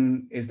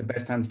when is the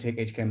best time to take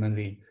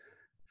HKMLE.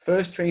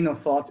 First train of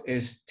thought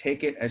is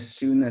take it as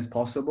soon as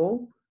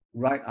possible,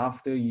 right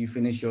after you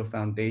finish your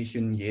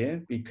foundation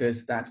year,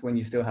 because that's when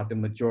you still have the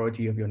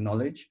majority of your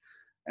knowledge.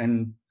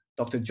 And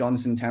Dr.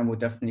 Johnson Tam will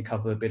definitely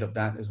cover a bit of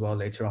that as well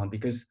later on,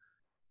 because,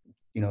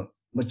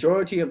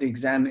 majority of the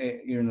exam,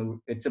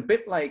 it's a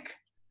bit like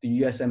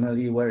the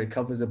USMLE, where it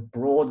covers a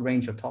broad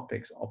range of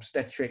topics: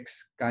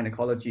 obstetrics,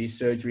 gynecology,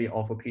 surgery,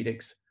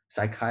 orthopedics,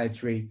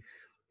 psychiatry.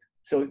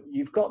 So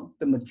you've got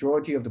the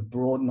majority of the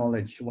broad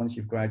knowledge once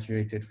you've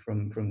graduated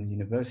from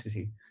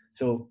university.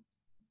 So,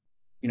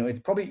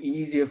 it's probably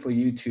easier for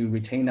you to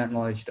retain that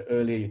knowledge the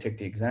earlier you take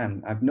the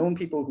exam. I've known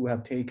people who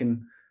have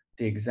taken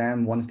the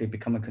exam once they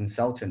become a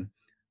consultant.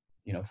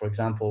 For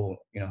example,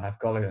 I've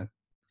got a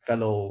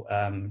fellow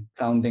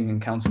founding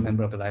and council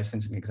member of the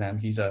licensing exam.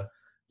 He's a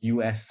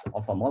US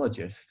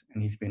ophthalmologist,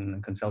 and he's been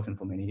a consultant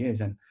for many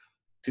years. And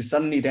to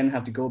suddenly then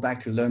have to go back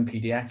to learn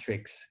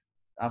pediatrics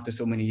after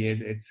so many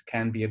years, it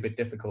can be a bit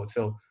difficult.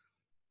 So,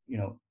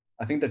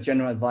 I think the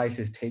general advice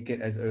is take it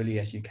as early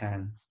as you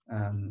can,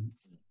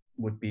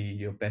 would be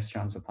your best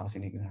chance of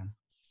passing the exam.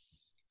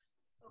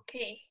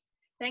 Okay,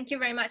 thank you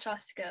very much,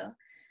 Oscar.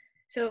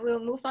 So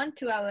we'll move on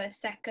to our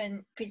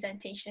second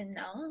presentation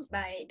now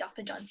by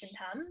Dr. Johnson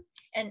Tam.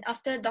 And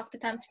after Dr.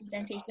 Tam's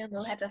presentation,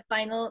 we'll have a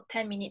final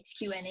 10 minutes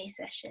Q&A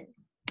session.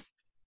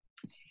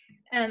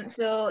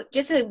 So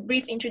just a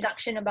brief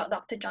introduction about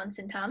Dr.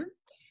 Johnson Tam.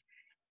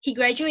 He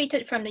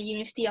graduated from the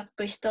University of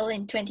Bristol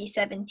in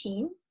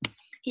 2017.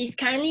 He's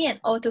currently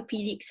an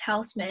orthopedics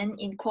houseman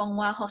in Kwong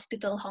Wah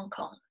Hospital, Hong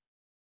Kong.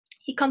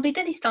 He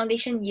completed his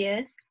foundation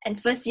years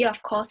and first year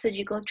of core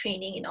surgical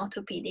training in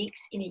orthopedics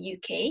in the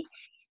UK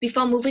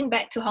before moving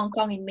back to Hong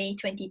Kong in May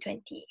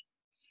 2020.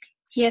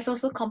 He has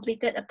also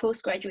completed a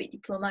postgraduate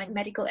diploma in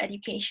medical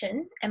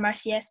education,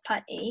 MRCS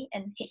Part A,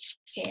 and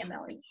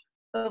HKMLE.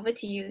 Over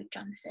to you,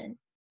 Johnson.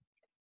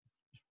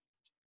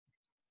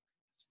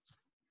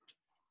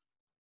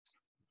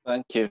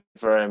 Thank you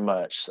very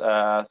much.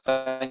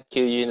 Thank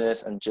you,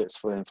 Eunice and Jits,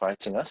 for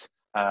inviting us,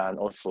 and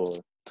also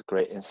for the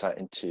great insight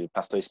into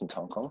pathways into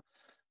Hong Kong.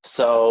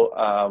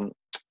 So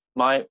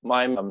my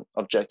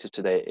objective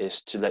today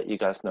is to let you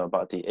guys know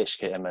about the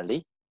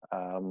HKMLE.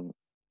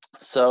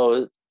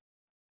 So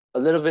a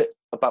little bit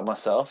about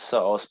myself.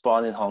 So I was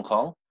born in Hong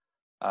Kong.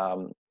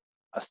 I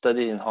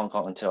studied in Hong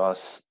Kong until I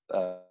was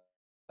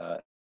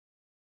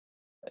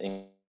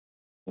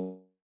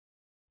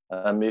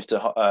I moved to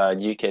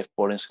UK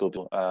boarding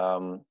school,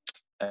 and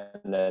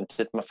then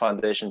did my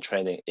foundation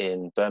training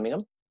in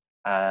Birmingham,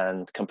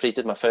 and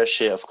completed my first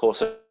year of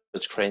course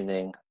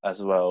training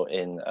as well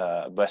in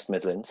West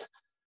Midlands.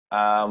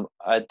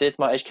 I did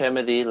my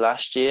HKMLE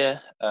last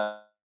year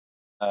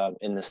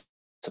in the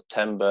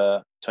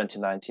September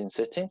 2019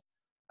 sitting,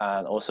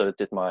 and also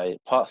did my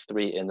part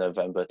 3 in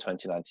November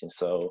 2019.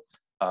 So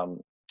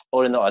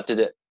all in all, I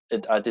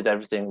did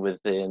everything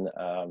within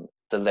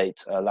the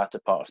latter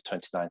part of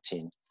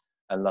 2019,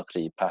 and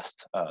luckily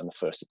passed on the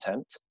first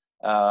attempt.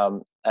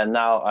 And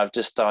now I've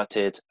just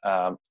started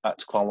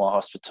at Cornwall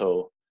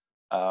Hospital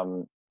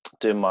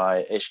doing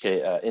my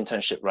HK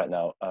internship right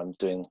now. I'm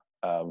doing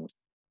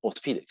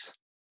orthopedics.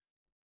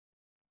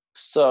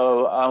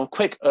 So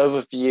quick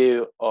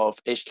overview of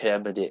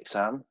HKMLE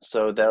exam.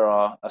 So there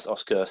are, as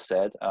Oscar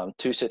said,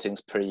 2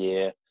 sittings per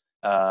year,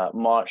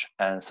 March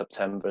and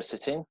September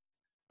sitting.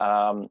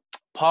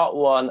 Part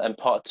 1 and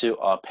Part 2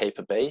 are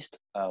paper-based,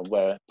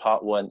 where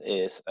Part 1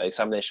 is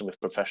examination with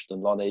professional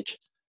knowledge.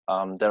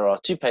 There are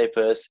 2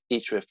 papers,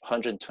 each with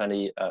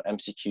 120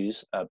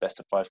 MCQs, best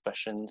of 5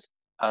 questions,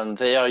 and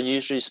they are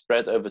usually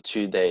spread over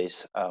 2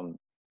 days.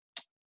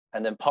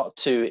 And then Part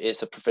 2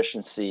 is a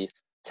proficiency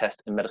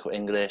test in medical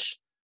English,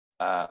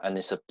 and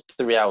it's a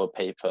 3-hour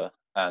paper.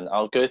 And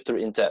I'll go through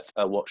in depth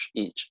what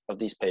each of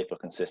these papers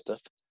consist of.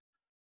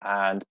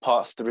 And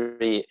Part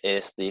 3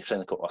 is the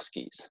clinical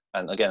OSCEs.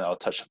 And again, I'll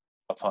touch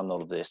upon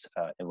all of this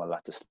in my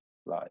latter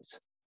slides.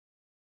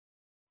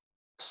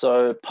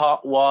 So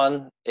Part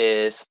 1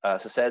 is,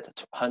 as I said,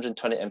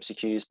 120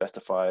 MCQs, best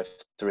of 5,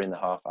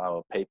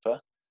 3.5-hour paper.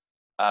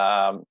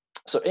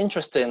 So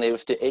interestingly,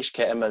 with the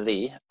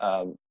HKMLE,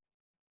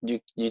 you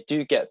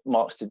do get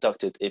marks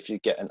deducted if you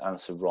get an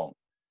answer wrong.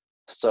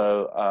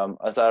 So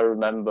as I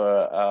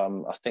remember,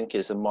 I think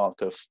it's a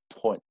mark of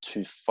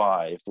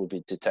 0.25 will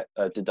be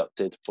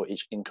deducted for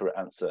each incorrect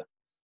answer.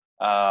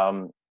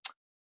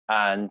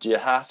 And you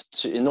have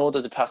to, in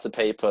order to pass the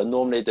paper,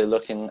 normally they're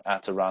looking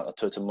at around a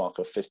total mark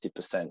of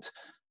 50%,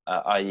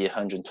 i.e.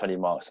 120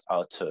 marks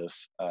out of,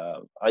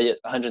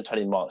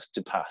 120 marks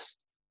to pass.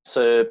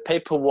 So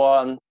paper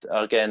 1,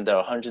 again, there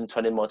are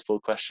 120 multiple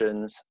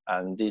questions,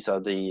 and these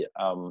are the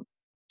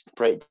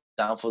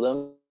breakdown for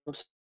them.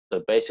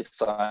 So basic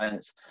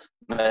science,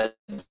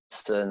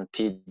 medicine,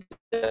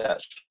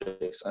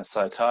 pediatrics, and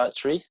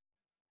psychiatry.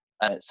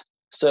 And it's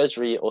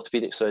surgery,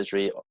 orthopedic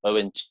surgery,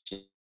 ONG,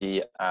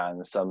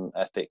 and some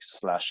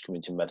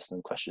ethics/community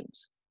medicine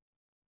questions.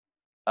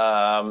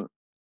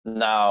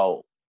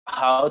 Now,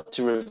 how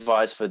to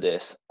revise for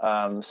this?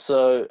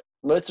 So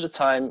most of the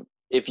time,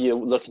 if you're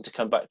looking to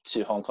come back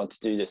to Hong Kong to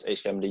do this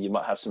HKMLE, you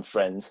might have some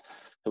friends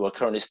who are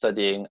currently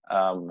studying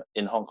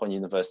in Hong Kong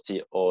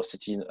University or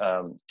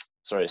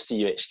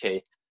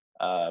CUHK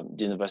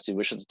University,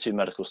 which are the 2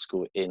 medical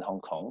schools in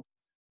Hong Kong.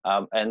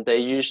 And they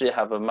usually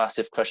have a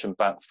massive question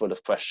bank full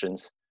of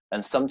questions.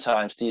 And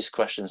sometimes these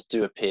questions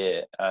do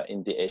appear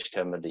in the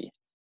HKMLE.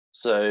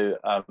 So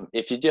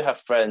if you do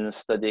have friends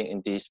studying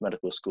in these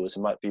medical schools, it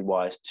might be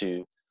wise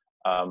to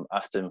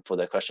ask them for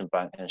their question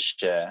bank and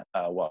share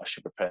whilst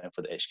you're preparing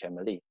for the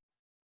HKMLE.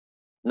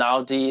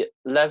 Now, the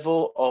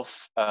level of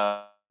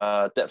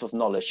depth of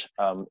knowledge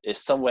is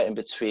somewhere in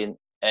between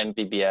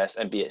MBBS,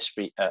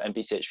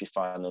 MBCHB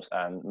finals,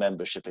 and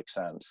membership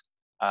exams.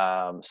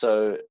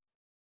 So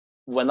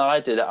when I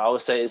did it, I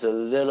would say it's a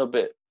little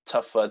bit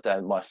tougher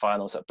than my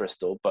finals at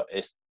Bristol, but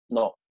it's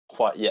not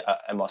quite yet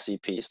at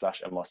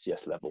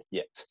MRCP/MRCS level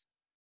yet.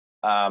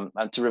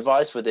 And to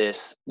revise for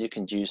this, you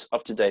can use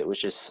UpToDate,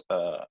 which is,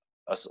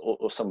 as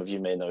some of you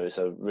may know, is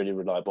a really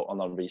reliable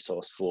online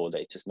resource for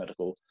latest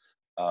medical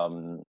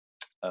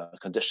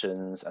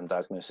conditions and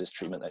diagnosis,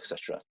 treatment,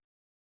 etc.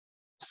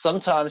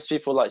 Sometimes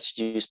people like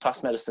to use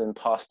past medicine,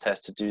 past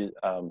test to do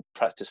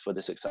practice for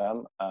this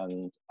exam,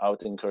 and I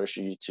would encourage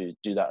you to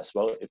do that as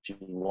well if you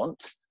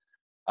want.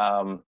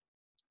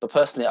 But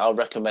personally, I'll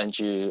recommend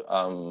you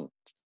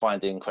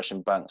finding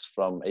question banks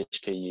from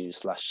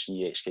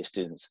HKU/UHK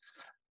students,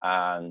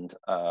 and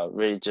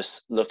really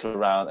just look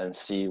around and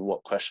see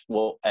what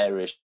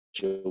areas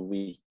you're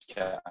weak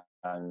at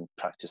and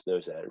practice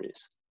those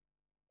areas.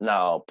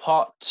 Now,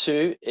 part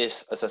 2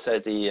 is, as I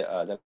said,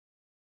 let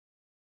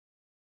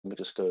me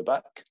just go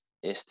back.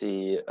 It's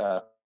the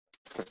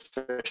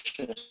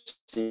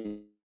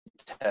proficiency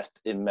test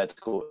in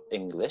medical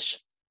English,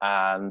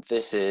 and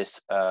this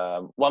is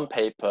 1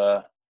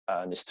 paper,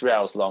 and it's 3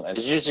 hours long, and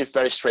it's usually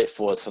very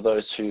straightforward for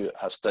those who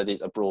have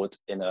studied abroad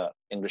in a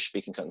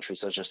English-speaking country,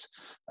 such as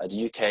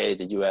the UK,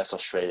 the US,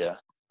 Australia.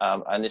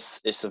 And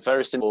it's a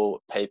very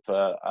simple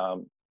paper.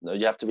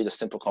 You have to read a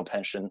simple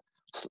comprehension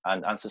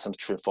and answer some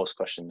true and false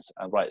questions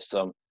and write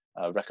some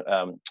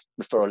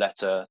referral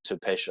letter to a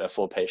patient,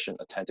 for a patient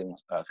attending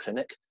a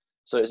clinic.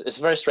 So it's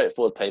a very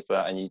straightforward paper,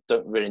 and you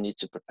don't really need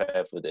to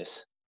prepare for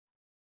this.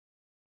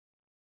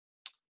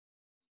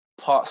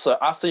 So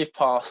after you've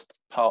passed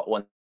part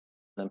 1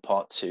 and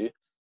part 2,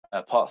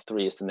 part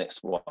 3 is the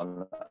next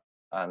one,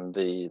 and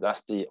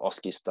that's the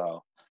OSCE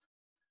style.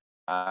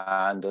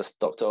 And as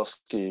Dr.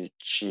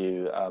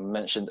 Oskuchu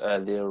mentioned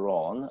earlier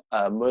on,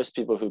 most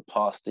people who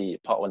pass the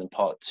part 1 and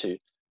part 2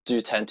 do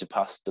tend to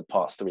pass the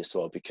part 3 as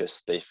well,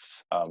 because they've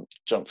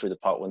jumped through the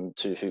part 1 and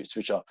 2 hoops,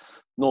 which are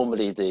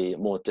normally the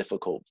more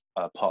difficult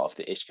part of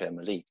the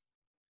HKMLE.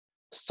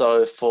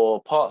 So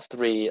for part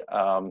 3,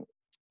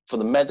 for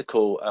the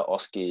medical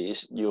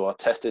OSCEs, you are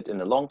tested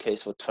in a long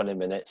case for 20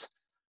 minutes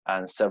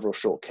and several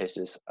short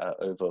cases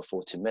over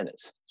 40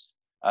 minutes.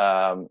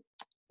 Now,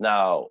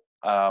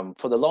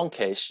 for the long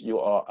case, you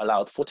are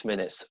allowed 40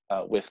 minutes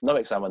with no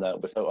examiner,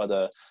 with no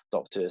other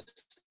doctors,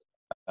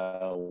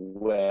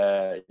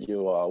 where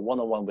you are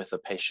one-on-one with a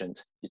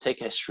patient. You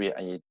take a history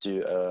and you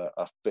do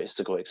a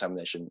physical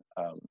examination,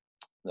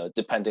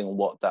 depending on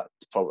what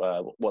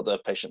the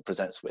patient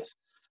presents with.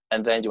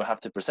 And then you have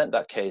to present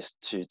that case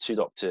to 2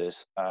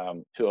 doctors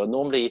who are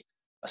normally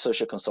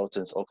associate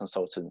consultants or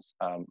consultants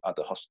at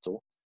the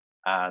hospital.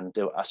 And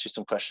they'll ask you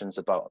some questions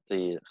about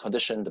the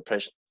condition the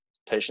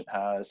patient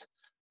has,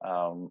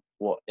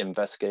 what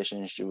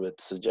investigations you would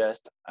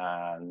suggest,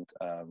 and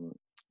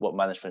what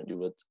management you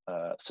would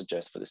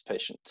suggest for this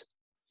patient.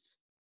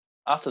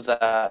 After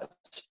that,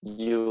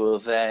 you will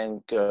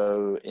then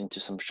go into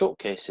some short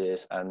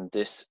cases, and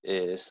this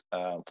is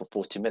for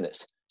 40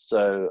 minutes.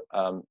 So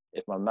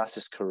if my math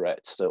is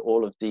correct, so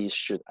all of these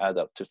should add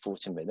up to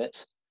 40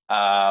 minutes.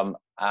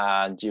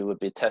 And you would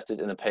be tested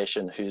in a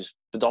patient who's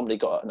predominantly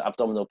got an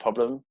abdominal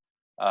problem,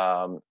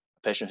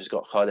 patient who's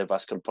got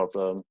cardiovascular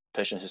problem,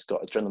 patient who's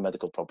got a general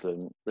medical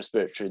problem,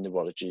 respiratory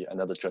neurology,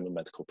 another general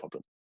medical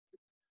problem.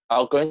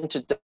 I'll go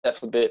into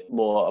depth a bit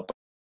more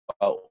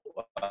about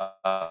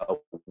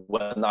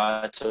when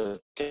I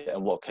took it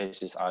and what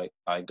cases I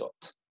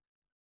got.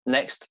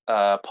 Next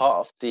part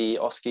of the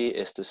OSCE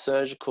is the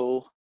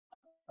surgical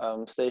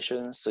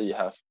station. So you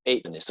have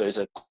 8 minutes. So it's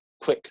a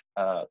quick,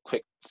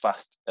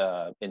 fast,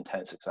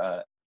 intense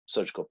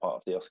surgical part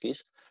of the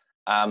OSCEs.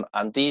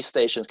 And these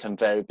stations can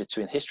vary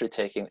between history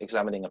taking,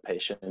 examining a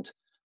patient,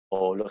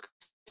 or looking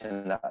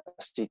at a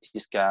CT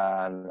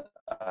scan,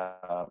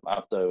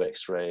 abdo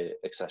X-ray,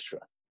 etc.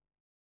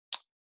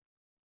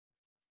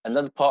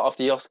 Another part of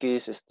the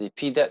OSCEs is the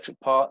pediatric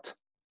part.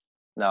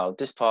 Now,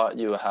 this part,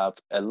 you have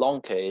a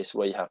long case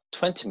where you have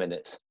 20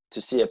 minutes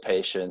to see a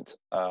patient,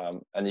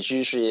 and it's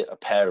usually a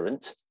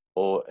parent,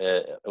 or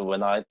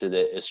when I did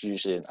it, it's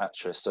usually an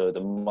actress, so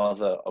the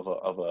mother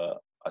of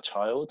a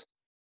child.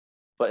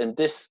 But in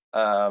this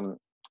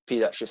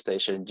pediatric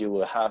station, you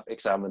will have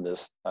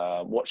examiners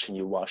watching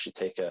you whilst you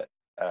take a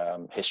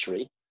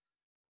history,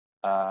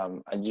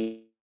 and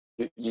you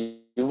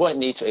won't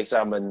need to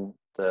examine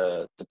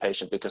the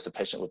patient because the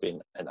patient will be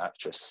an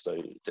actress,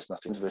 so there's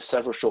nothing. With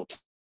several short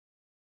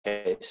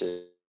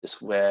cases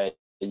where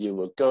you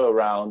will go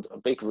around a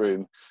big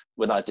room,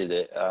 when I did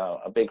it,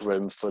 a big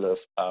room full of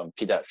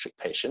pediatric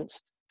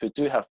patients who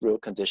do have real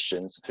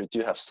conditions, who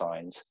do have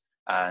signs,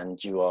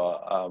 and you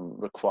are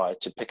required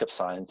to pick up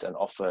signs and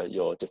offer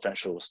your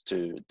differentials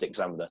to the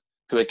examiner,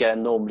 who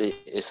again normally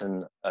is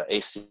an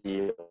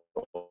AC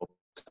or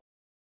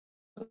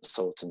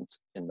consultant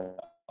in the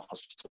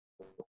hospital.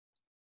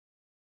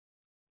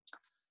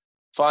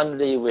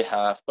 Finally, we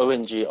have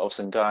ONG of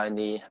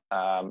Gynae,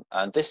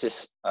 and this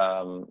is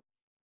a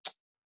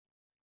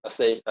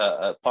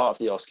part of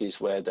the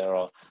OSCEs where there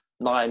are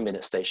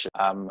 9-minute stations.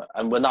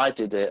 And when I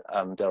did it,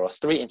 there are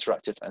 3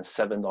 interactive and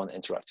 7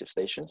 non-interactive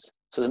stations.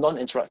 So the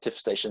non-interactive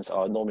stations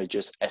are normally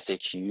just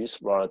SAQs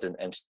rather than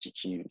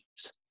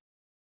MCQs.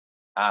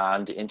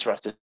 And the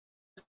interactive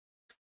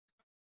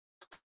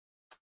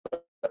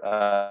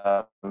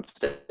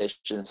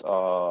stations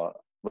are,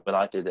 when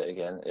I did it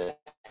again,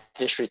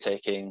 history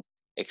taking,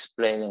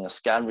 explaining a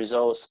scan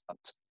results.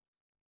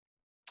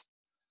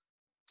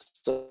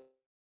 So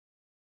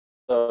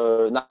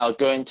now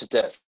going to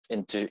depth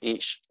into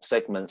each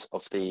segment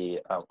of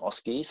the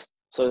OSCEs.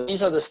 So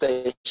these are the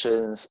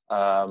stations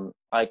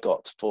I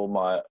got for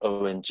my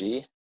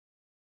ONG.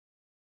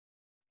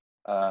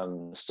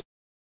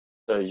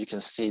 So you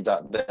can see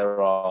that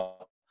there are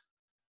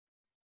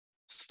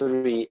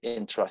 3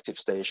 interactive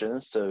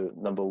stations, so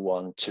number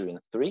 1, 2, and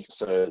 3.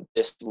 So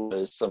this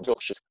was some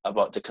questions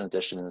about the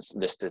conditions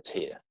listed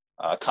here.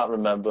 I can't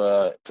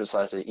remember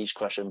precisely each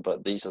question,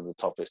 but these are the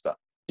topics that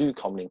do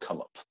commonly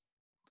come up.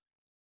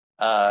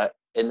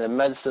 In the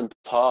medicine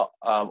part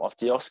of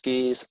the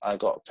OSCEs, I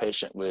got a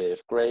patient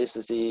with Graves'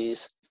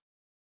 disease,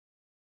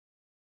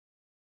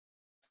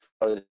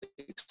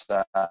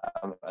 exam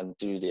and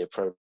do the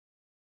appropriate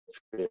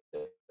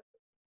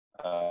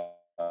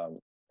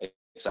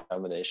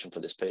examination for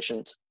this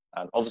patient,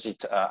 and obviously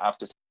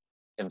after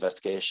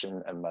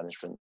investigation and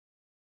management,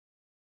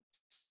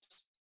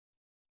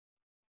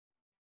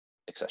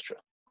 etc.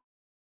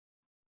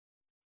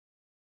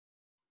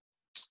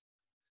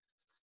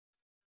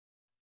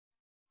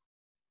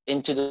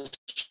 Into the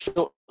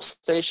short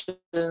stations,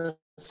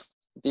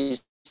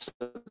 these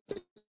are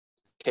the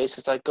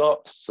cases I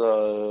got,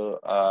 so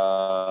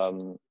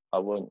I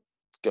won't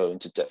go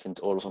into depth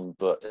into all of them,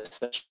 but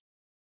essentially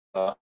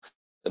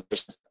the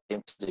patients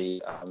came to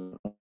the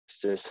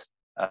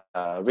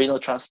renal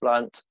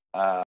transplant.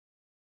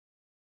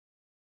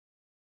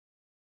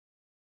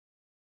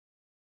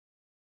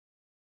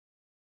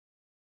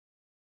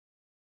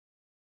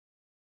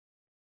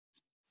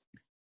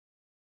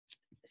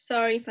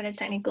 Sorry for the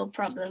technical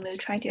problem. We'll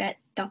try to add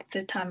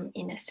Dr. Tam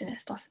in as soon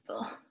as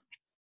possible.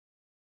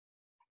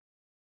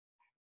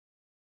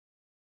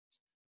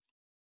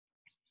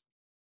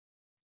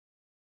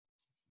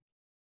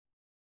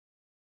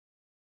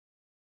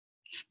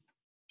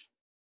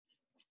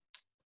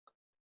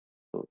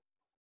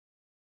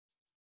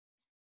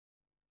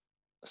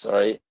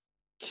 Sorry,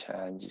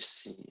 can you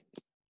see?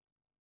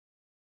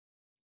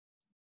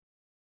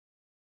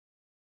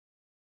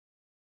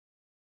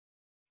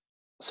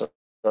 Sorry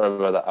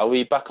about that. Are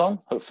we back on?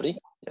 Hopefully.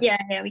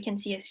 Yes. Yeah, we can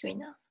see a screen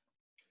now.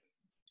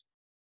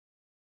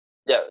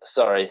 Yeah,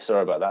 sorry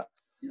about that.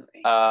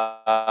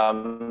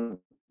 No,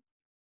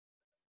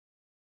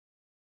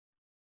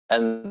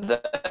 and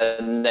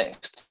then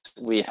next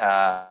we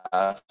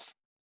have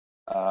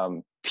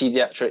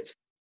pediatric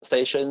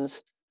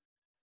stations.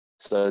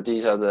 So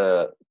these are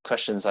the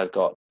questions I've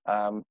got.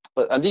 And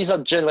these are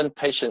genuine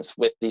patients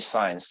with these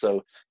signs.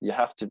 So you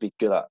have to be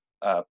good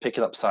at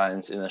picking up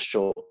signs in a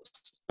short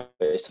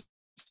space of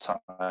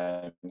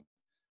time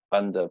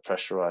under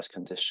pressurized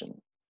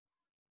condition.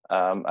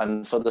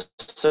 And for the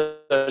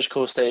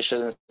surgical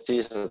stations,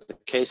 these are the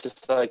cases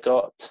that I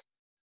got.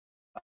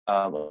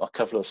 A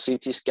couple of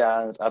CT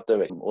scans,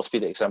 abdomen,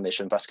 orthopedic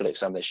examination, vascular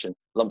examination,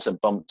 lumps and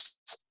bumps,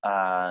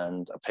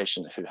 and a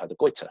patient who had a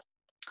goiter.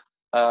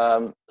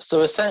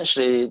 So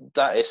essentially,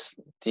 that is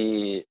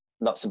the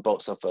nuts and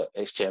bolts of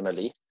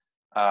HKMLE.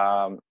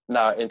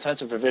 Now, in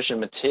terms of revision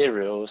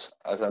materials,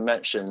 as I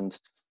mentioned,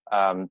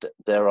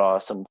 there are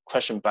some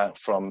question bank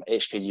from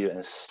HKU and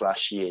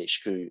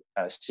 /EHQ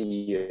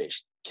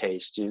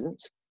CUHK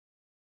students.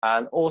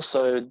 And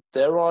also,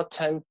 there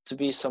tend to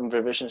be some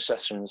revision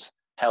sessions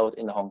held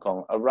in Hong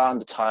Kong around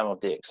the time of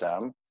the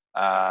exam.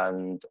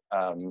 And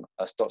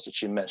as Dr.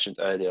 Chu mentioned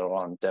earlier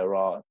on, there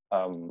are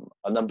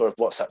a number of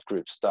WhatsApp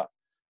groups that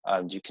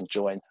you can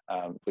join,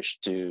 which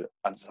do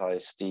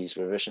advertise these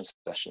revision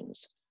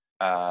sessions.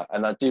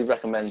 And I do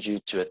recommend you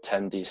to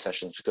attend these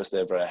sessions because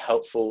they're very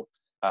helpful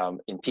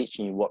in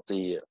teaching you what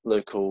the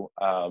local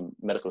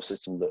medical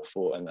system look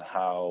for and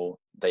how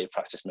they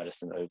practice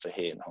medicine over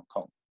here in Hong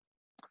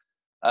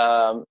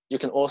Kong. You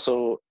can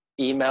also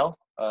email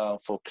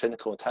for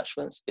clinical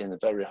attachments in the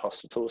various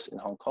hospitals in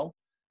Hong Kong,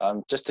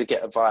 just to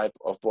get a vibe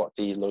of what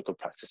the local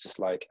practice is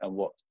like and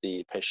what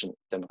the patient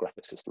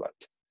demographics is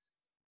like.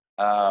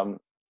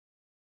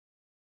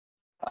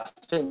 I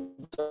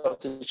think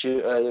Dr.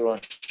 Chu earlier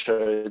on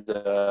showed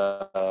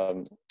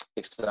the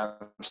exam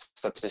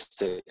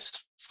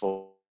statistics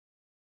for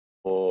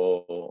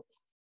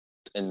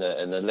in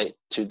the late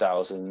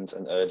 2000s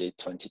and early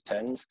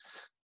 2010s.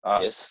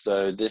 Yes,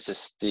 so this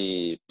is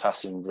the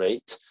passing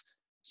rate.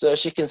 So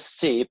as you can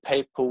see,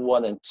 paper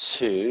 1 and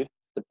 2,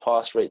 the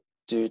pass rate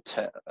the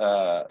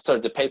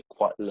paper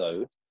quite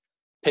low.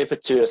 Paper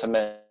 2, as I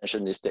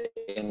mentioned, is the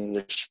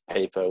English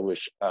paper,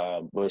 which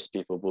most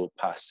people will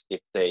pass if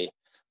they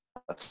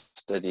have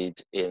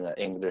studied in an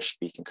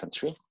English-speaking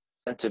country,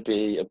 and to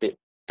be a bit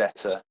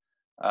better.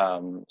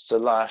 So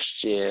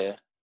last year,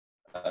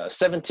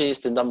 70 is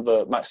the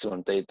number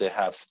maximum they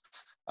have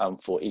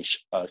for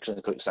each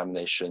clinical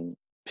examination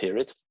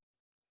period.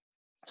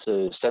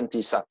 So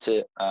 70 sat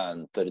it,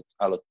 and 30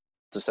 out of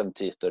the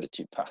 70,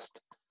 32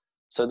 passed.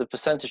 So the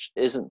percentage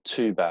isn't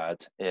too bad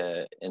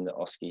in the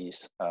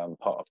OSCEs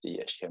part of the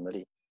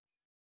HKMLE.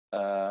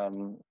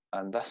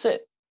 And that's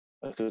it.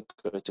 I could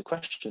go to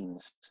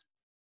questions.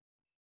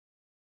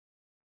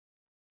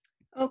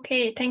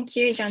 Okay, thank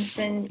you,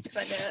 Johnson,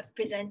 for the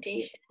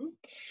presentation.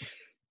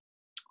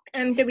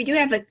 So we do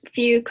have a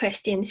few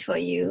questions for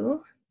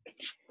you.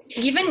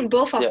 Given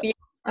both of you,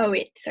 oh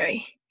wait,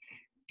 sorry.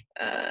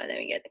 Let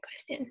me get the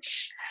question.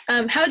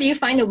 How do you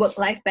find the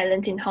work-life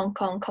balance in Hong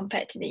Kong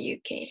compared to the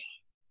UK?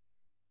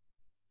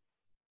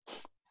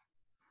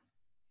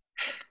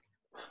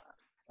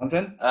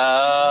 Johnson?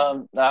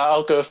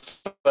 I'll go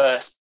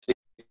first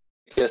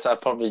because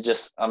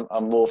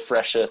I'm more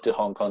fresher to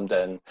Hong Kong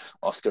than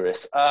Oscar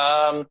is.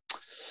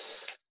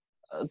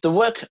 The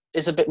work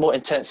is a bit more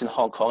intense in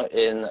Hong Kong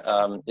in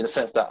the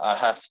sense that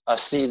I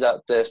see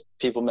that there's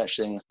people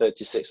mentioning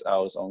 36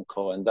 hours on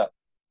call, and that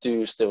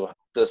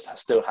does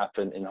still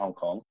happen in Hong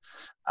Kong.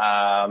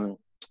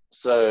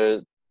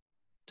 So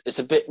it's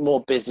a bit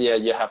more busier.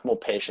 You have more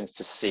patients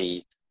to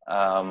see,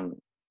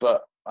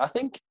 but I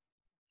think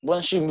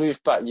once you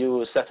move back, you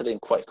will settle in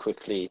quite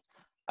quickly,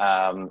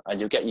 and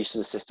you'll get used to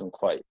the system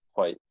quite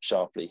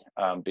sharply,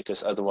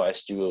 because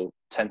otherwise you will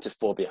tend to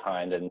fall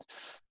behind, and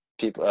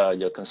people,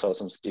 your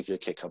consultants give you a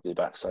kick up the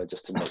backside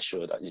just to make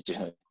sure that you're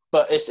doing it.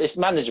 But it's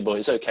manageable.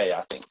 It's okay,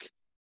 I think.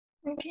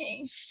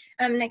 Okay.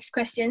 Next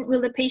question.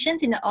 Will the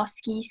patients in the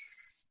OSCE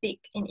speak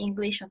in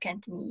English or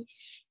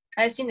Cantonese?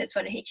 I assume that's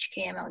for the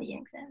HKMLE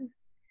exam.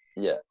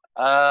 Yeah.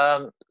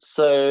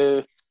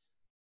 So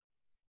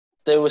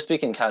they will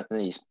speak in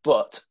Cantonese,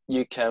 but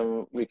you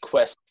can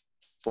request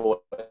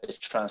for a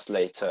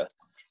translator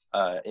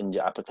in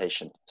your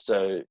application.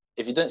 So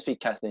if you don't speak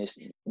Cantonese,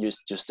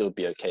 you'll still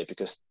be okay,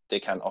 because they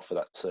can offer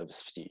that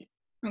service to you.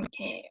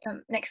 Okay,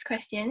 next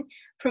question.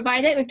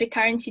 Provided with the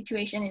current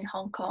situation in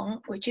Hong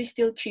Kong, would you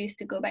still choose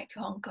to go back to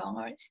Hong Kong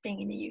or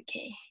staying in the UK?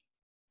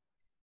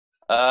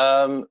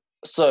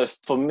 So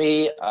for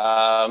me,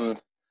 the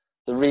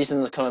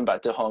reason of coming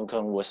back to Hong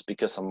Kong was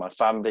because of my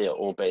family are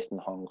all based in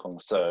Hong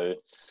Kong. So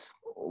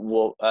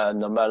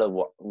no matter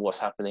what's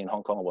happening in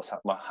Hong Kong or what's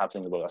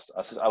happening in the world,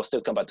 I'll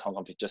still come back to Hong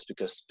Kong just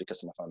because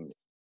of my family.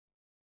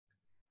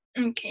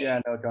 Okay. Yeah,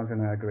 no,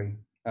 Jonathan, I agree.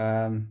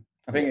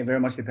 I think it very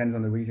much depends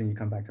on the reason you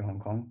come back to Hong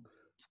Kong.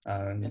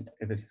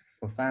 If it's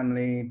for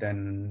family,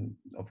 then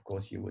of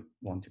course you would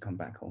want to come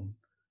back home.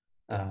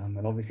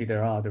 And obviously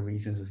there are other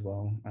reasons as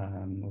well.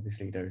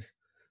 Obviously there's,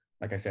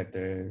 like I said,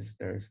 there's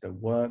the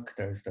work,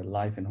 there's the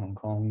life in Hong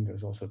Kong,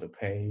 there's also the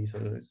pay. So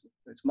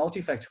it's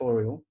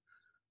multifactorial.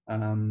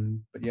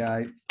 But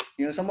yeah,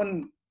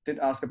 someone did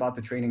ask about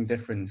the training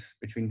difference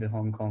between the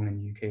Hong Kong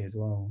and UK as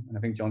well. And I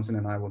think Johnson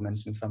and I will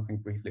mention something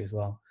briefly as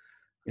well.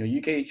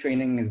 UK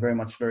training is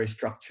very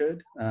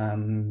structured.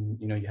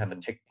 You have a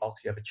tick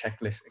box, you have a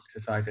checklist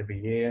exercise every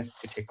year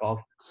to tick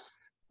off.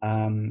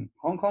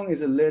 Hong Kong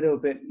is a little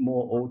bit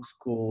more old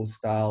school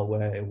style,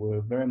 where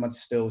we're very much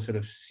still sort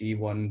of see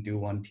one, do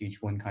one,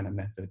 teach one kind of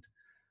method.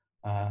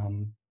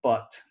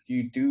 But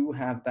you do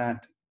have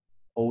that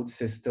old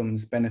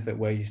systems benefit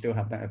where you still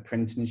have that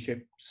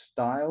apprenticeship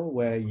style,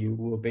 where you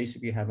will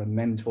basically have a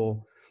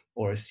mentor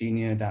or a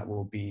senior that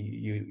will be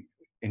you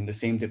in the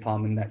same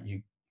department that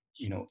you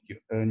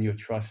earn your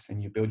trust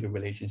and you build your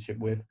relationship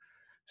with.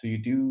 So you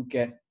do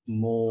get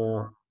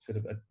more sort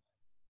of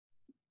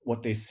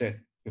what they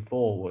said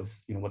before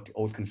was, what the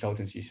old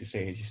consultants used to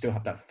say is you still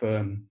have that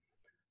firm,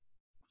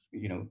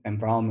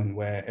 environment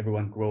where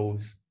everyone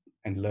grows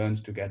and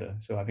learns together.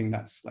 So I think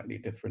that's slightly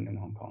different in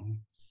Hong Kong.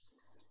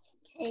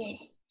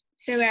 Okay,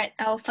 so we're at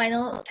our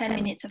final 10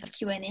 minutes of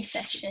Q&A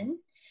session.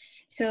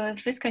 So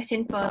first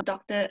question for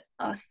Dr.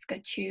 Oscar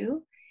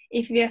Chu.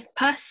 If you have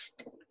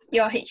passed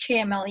your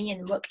HKMLE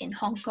and work in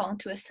Hong Kong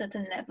to a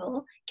certain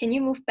level, can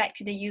you move back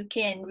to the UK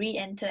and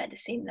re-enter at the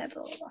same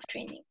level of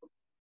training?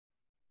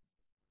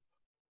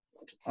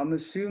 I'm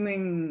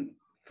assuming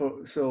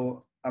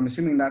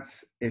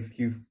that's if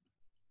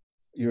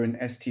you're in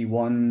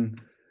ST1,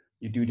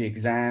 you do the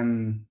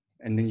exam,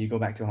 and then you go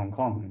back to Hong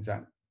Kong.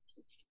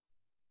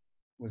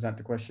 Was that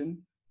the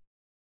question?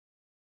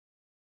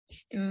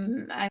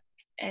 I'm not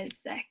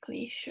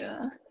exactly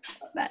sure,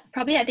 but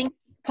probably I think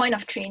point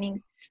of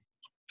training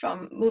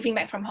from moving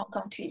back from Hong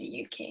Kong to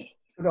the UK.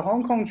 So the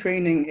Hong Kong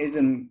training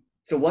isn't,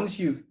 so once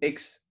you've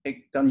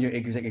done your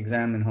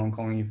exam in Hong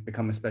Kong, you've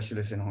become a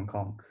specialist in Hong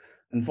Kong.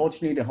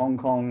 Unfortunately, the Hong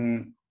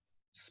Kong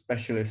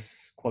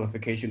specialist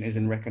qualification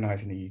isn't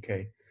recognized in the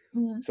UK.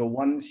 So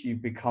once you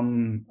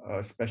become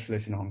a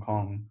specialist in Hong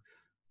Kong,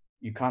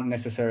 you can't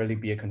necessarily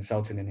be a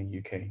consultant in the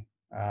UK.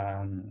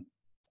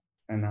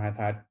 And I've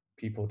had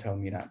people tell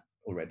me that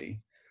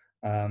already.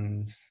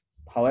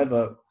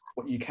 However,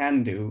 what you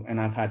can do, and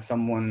I've had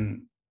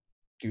someone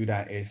do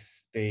that,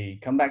 is they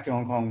come back to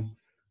Hong Kong,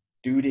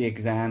 do the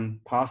exam,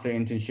 pass their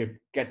internship,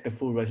 get the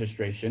full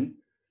registration,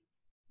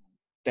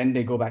 then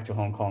they go back to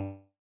Hong Kong.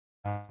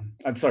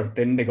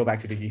 Then they go back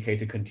to the UK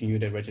to continue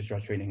their registrar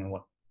training and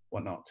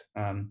whatnot.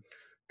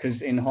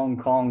 Because in Hong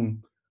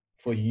Kong,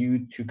 for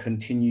you to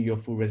continue your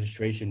full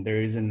registration,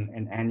 there isn't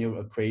an annual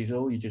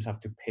appraisal. You just have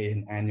to pay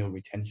an annual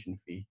retention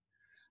fee.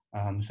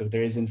 So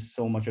there isn't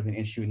so much of an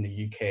issue in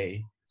the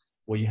UK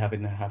where you have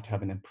to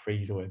have an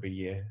appraisal every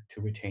year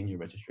to retain your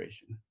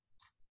registration.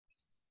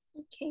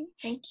 Okay,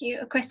 thank you.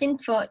 A question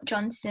for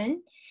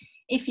Johnson.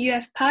 If you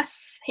have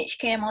passed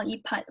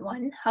HKMLE Part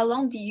 1, how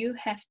long do you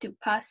have to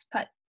pass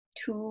Part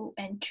 2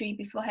 and 3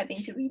 before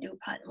having to redo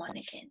Part 1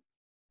 again?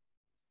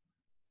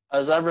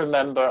 As I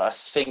remember, I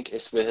think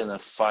it's within a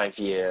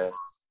 5-year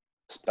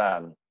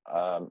span.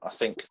 I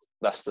think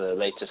that's the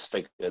latest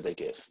figure they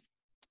give.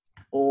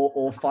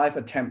 Or 5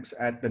 attempts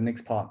at the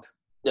next part.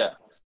 Yeah.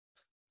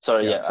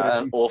 Sorry, yeah,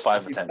 so all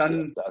 5 attempts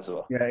that as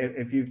well. Yeah,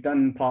 if you've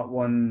done Part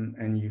 1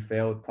 and you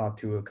failed Part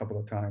 2 a couple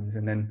of times,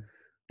 and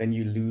then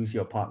you lose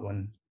your Part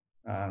 1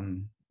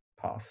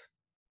 pass.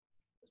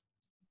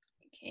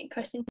 Okay,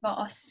 question for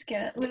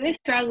Oscar. Will you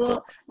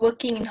struggle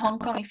working in Hong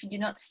Kong if you do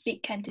not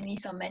speak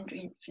Cantonese or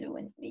Mandarin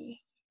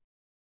fluently?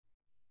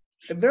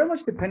 It very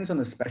much depends on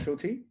the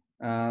specialty.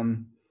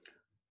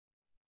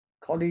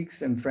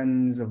 colleagues and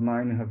friends of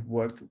mine have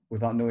worked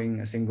without knowing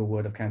a single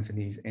word of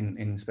Cantonese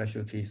in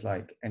specialties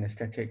like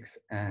anesthetics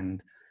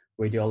and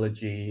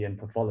radiology and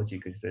pathology,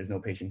 because there's no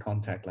patient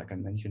contact, like I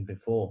mentioned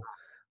before.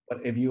 But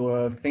if you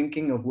are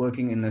thinking of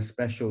working in a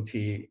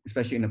specialty,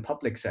 especially in the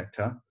public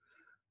sector,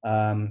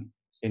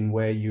 in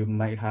where you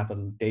might have a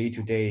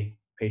day-to-day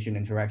patient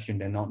interaction,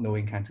 then not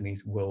knowing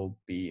Cantonese will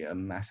be a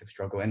massive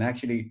struggle. And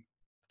actually,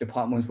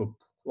 departments will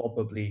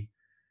probably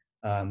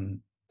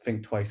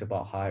think twice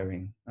about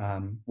hiring.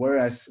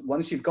 Whereas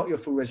once you've got your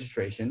full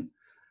registration,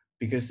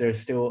 because there's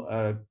still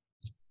a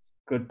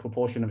good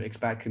proportion of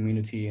expat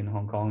community in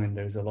Hong Kong, and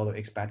there's a lot of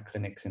expat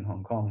clinics in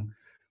Hong Kong,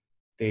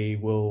 they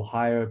will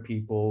hire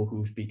people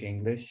who speak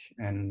English.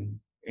 And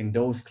in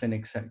those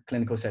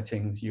clinical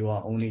settings, you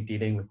are only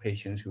dealing with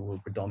patients who will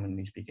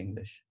predominantly speak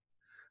English.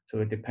 So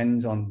it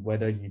depends on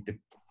whether you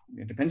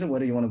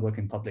want to work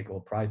in public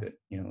or private.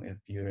 You know, if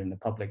you're in the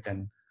public,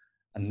 then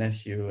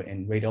unless you're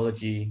in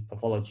radiology,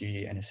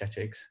 pathology, and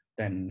aesthetics,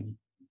 then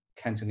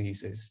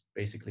Cantonese is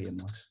basically a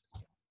must.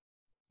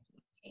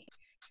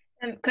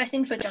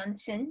 Question for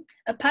Johnson.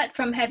 Apart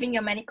from having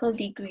your medical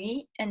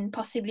degree and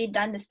possibly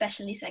done the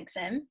specialist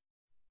exam,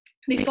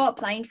 before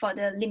applying for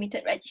the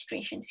limited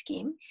registration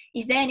scheme,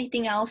 is there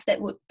anything else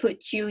that would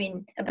put you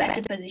in a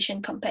better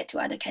position compared to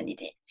other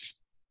candidates?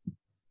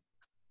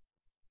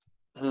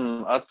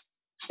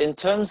 In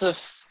terms of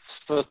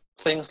for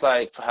things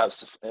like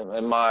perhaps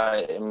in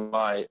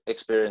my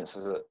experience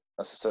as a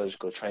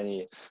surgical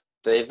trainee,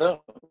 they don't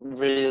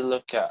really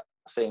look at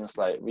things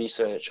like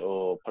research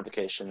or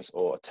publications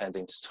or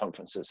attending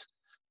conferences.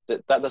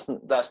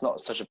 That's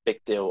not such a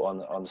big deal on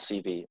the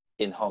CV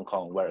in Hong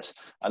Kong, whereas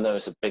I know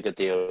it's a bigger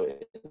deal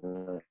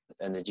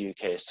in the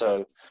UK.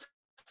 So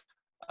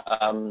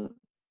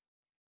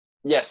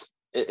yes,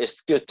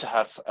 it's good to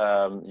have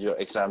your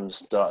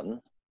exams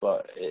done,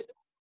 but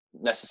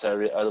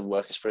necessarily other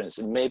work experience,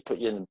 it may put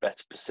you in a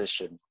better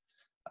position,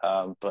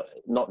 but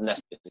not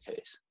necessarily the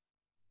case.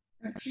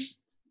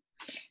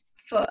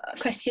 For a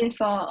question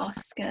for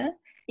Oscar,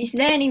 is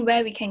there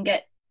anywhere we can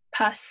get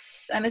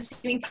past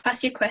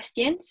your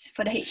questions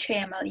for the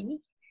HKMLE?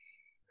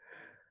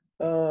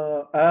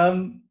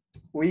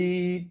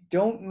 We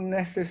don't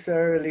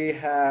necessarily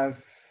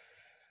have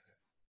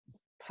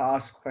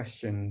past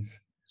questions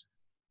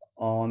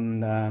on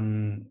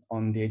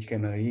the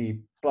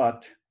HKMLE,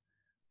 but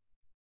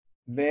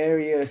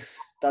various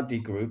study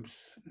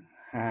groups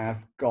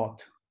have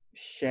got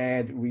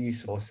shared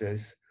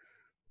resources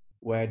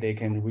where they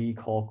can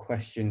recall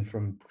questions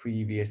from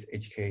previous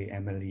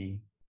HKMLE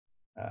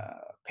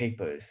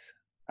papers.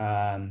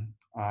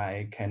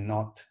 I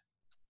cannot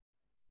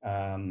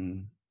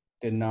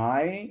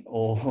deny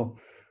or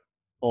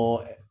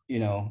you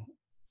know,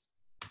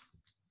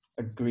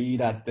 agree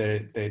that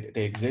they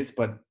exist,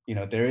 but you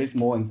know, there is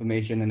more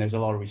information and there's a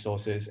lot of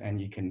resources, and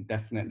you can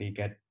definitely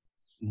get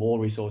more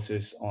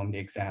resources on the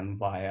exam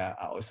via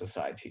our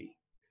society,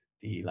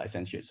 the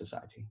Licentiate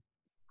Society.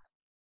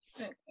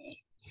 Okay.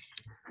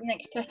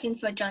 Next question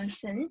for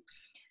Johnson.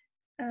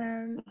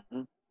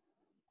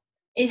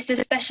 Is the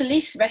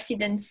specialist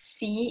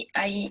residency,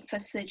 i.e. for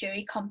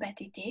surgery,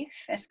 competitive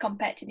as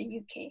compared to the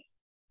UK?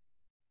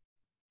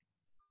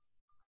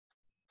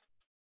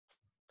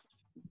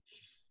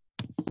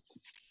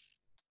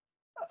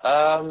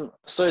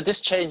 So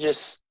this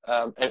changes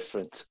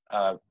different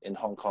in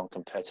Hong Kong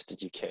compared to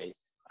the UK.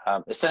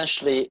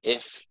 Essentially,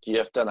 if you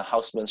have done a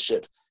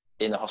housemanship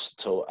in a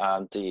hospital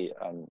and the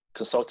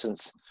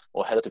consultants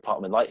or head of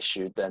department likes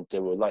you, then they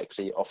will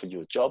likely offer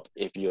you a job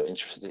if you're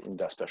interested in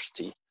that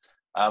specialty.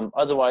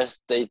 Otherwise,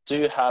 they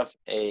do have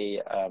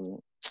a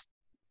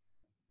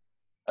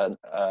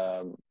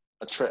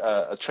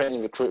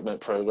training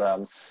recruitment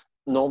program,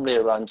 normally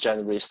around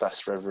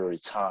January/February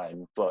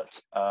time, but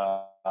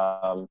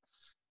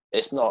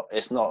it's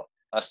not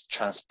as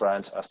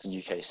transparent as the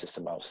UK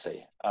system, I would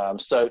say.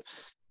 So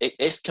it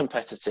is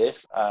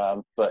competitive,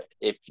 but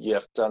if you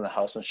have done a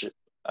housemanship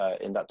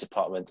in that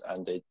department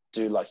and they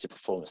do like your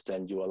performance,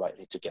 then you are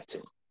likely to get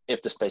in,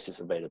 if the space is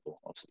available,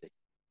 obviously.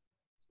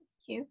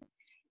 Thank you.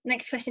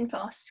 Next question for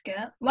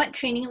Oscar. What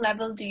training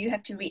level do you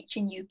have to reach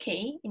in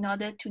UK in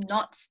order to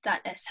not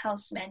start as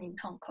houseman in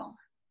Hong Kong?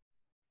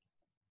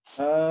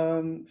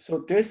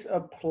 So this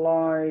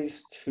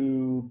applies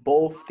to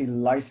both the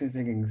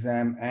licensing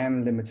exam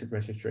and limited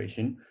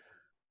registration.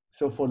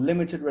 So for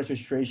limited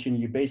registration,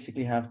 you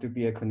basically have to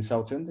be a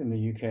consultant in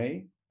the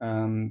UK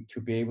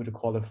to be able to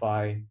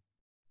qualify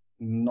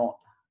not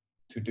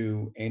to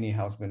do any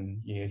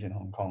houseman years in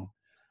Hong Kong.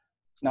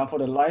 Now for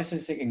the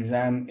licensing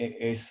exam, it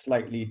is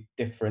slightly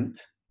different.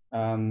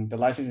 The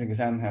licensing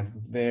exam has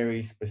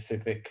very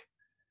specific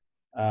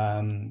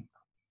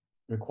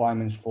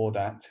requirements for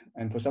that,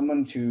 and for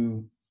someone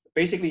to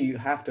basically you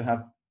have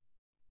to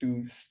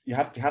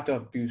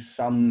do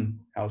some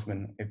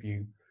houseman if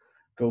you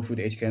go through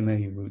the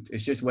HKMLE route.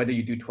 It's just whether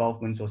you do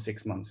 12 months or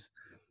 6 months.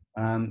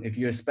 If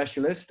you're a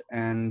specialist,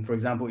 and for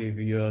example, if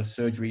you're a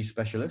surgery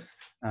specialist,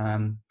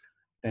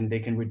 then they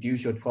can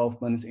reduce your 12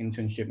 months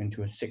internship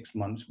into a 6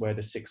 months, where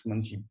the 6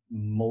 months you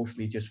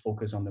mostly just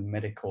focus on the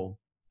medical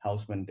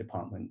Houseman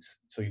departments.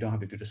 So you don't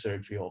have to do the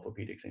surgery or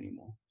orthopedics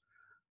anymore.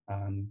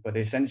 But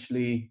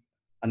essentially,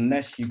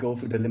 unless you go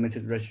through the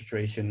limited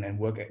registration and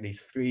work at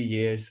least 3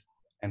 years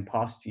and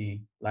pass the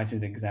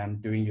license exam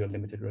during your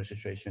limited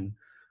registration,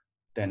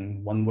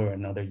 then one way or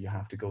another, you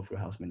have to go through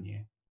Houseman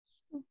year.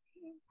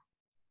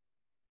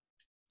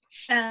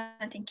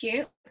 Thank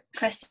you.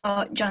 Question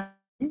for John.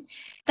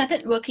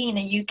 Started working in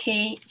the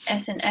UK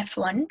as an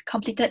F1,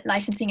 completed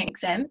licensing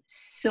exam,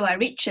 so I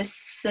reached a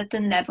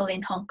certain level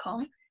in Hong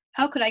Kong.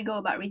 How could I go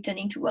about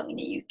returning to work in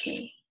the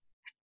UK?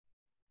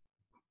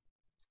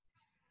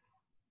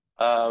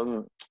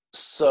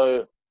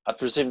 So I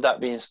presume that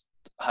means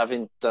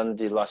having done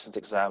the license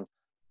exam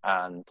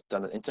and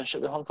done an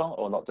internship in Hong Kong,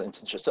 or not the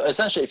internship. So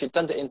essentially, if you've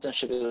done the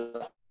internship in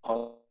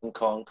Hong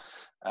Kong,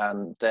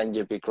 then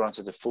you'll be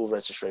granted the full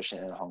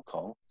registration in Hong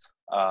Kong.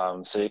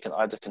 So you can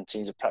either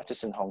continue to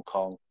practice in Hong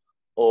Kong,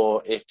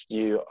 or if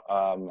you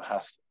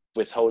have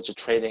withhold your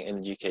training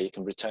in the UK, you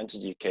can return to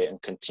the UK and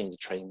continue the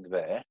training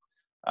there.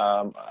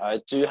 I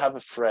do have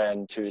a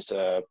friend who's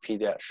a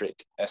pediatric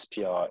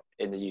SPR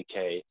in the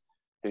UK,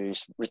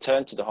 who's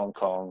returned to the Hong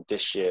Kong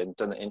this year and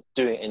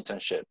doing an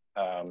internship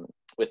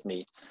with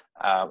me,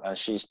 and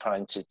she's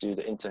planning to do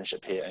the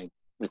internship here and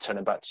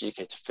returning back to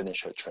UK to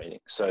finish her training.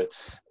 So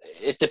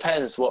it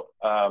depends what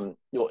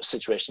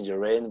situation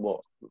you're in,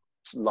 what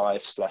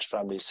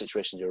life/family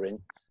situation you're in,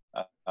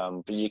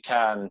 but you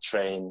can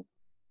train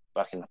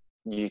back in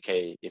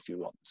UK if you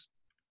want.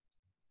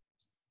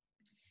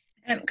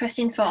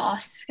 Question for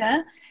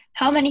Oscar.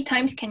 How many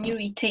times can you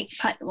retake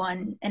part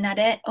 1, and are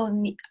they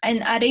only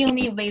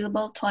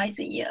available twice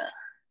a year?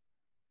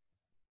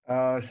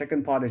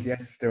 Second part is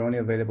yes, they're only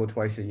available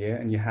twice a year,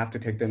 and you have to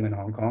take them in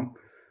Hong Kong.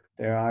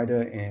 They're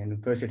either in,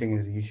 first sitting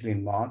is usually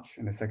in March,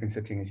 and the second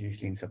sitting is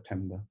usually in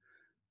September.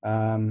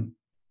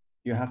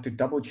 You have to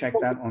double check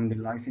that on the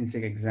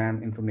licensing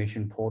exam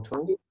information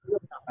portal.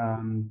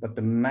 But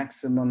the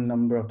maximum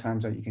number of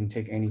times that you can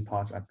take any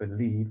parts, I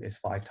believe, is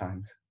 5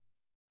 times.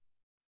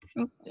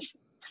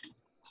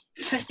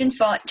 Question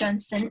for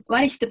Johnson.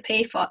 What is the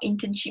pay for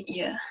internship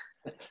year?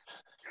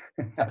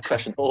 That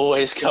question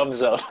always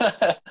comes up.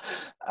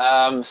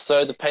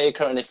 So the pay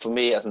currently for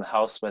me as a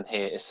houseman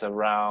here is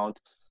around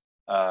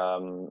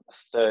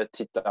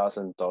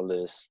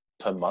 $30,000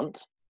 per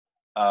month.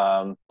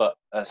 But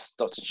as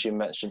Dr. Chu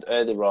mentioned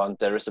earlier on,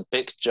 there is a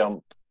big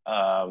jump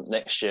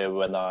next year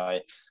when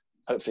I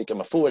hopefully get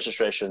my full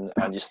registration,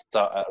 and you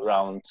start at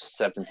around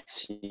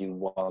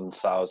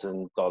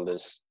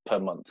 $71,000 per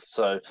month.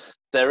 So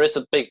there is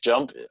a big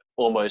jump,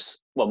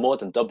 almost, well, more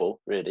than double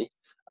really,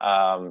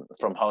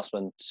 from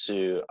houseman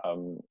to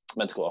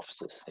medical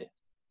officers here.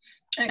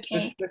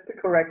 Okay. Just to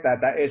correct that,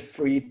 that is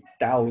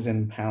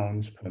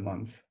 £3,000 per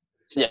month.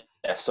 Yeah,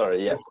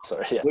 sorry, yeah.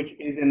 Which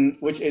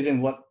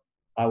isn't what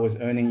I was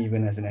earning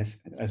even as a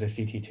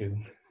CT2.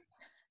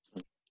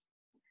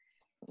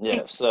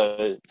 Yeah,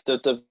 so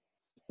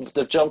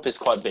the jump is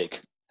quite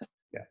big.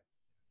 Yeah.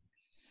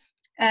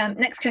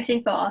 Next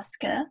question for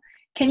Oscar.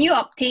 Can you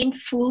obtain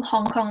full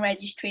Hong Kong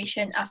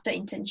registration after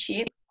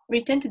internship,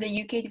 return to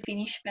the UK to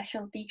finish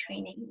specialty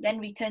training, then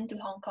return to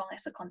Hong Kong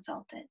as a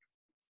consultant?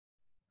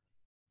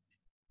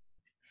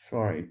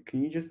 Sorry,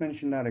 can you just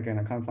mention that again?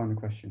 I can't find the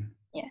question.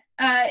 Yeah,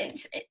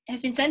 it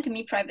has been sent to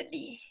me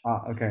privately.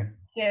 Okay.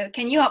 So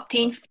can you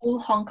obtain full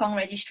Hong Kong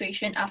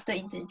registration after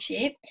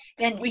internship,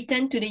 then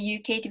return to the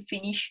UK to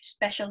finish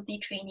specialty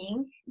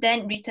training,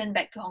 then return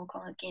back to Hong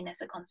Kong again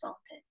as a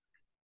consultant?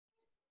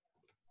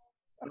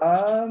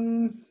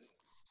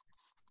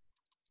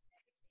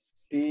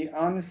 The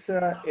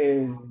answer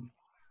is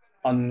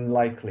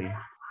unlikely,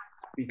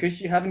 because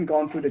you haven't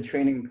gone through the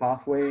training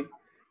pathway.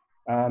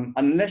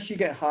 Unless you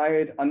get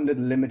hired under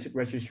the limited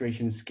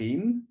registration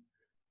scheme,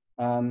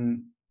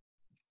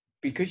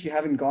 because you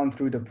haven't gone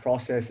through the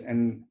process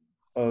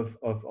of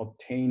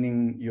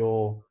obtaining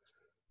your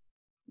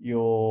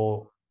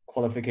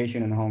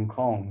qualification in Hong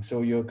Kong.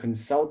 So your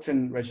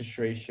consultant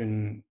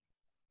registration,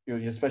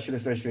 your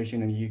specialist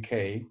registration in the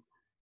UK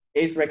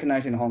is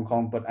recognized in Hong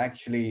Kong, but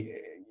actually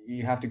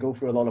you have to go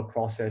through a lot of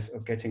process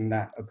of getting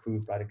that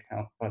approved by the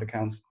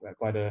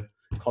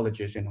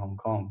colleges in Hong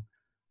Kong.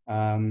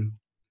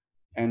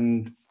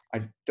 And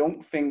I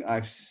don't think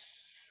I've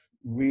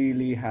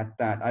really had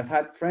that. I've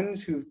had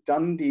friends who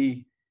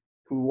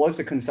was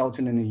a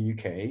consultant in the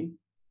UK,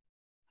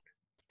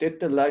 did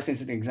the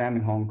licensing exam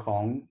in Hong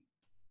Kong,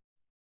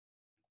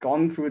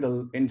 gone through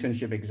the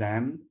internship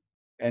exam,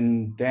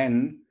 and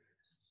then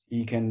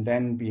he can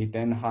then be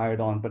hired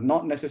on, but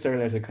not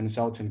necessarily as a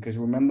consultant, because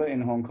remember in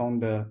Hong Kong,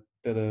 the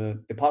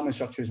department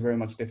structure is very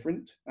much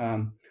different.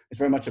 It's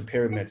very much a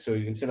pyramid. So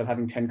instead of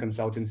having 10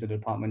 consultants in the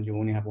department, you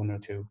only have 1 or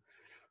 2.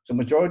 So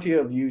majority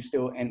of you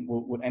still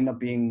would end up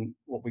being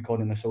what we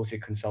call an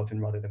associate consultant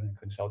rather than a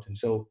consultant.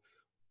 So,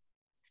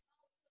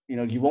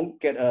 you won't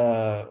get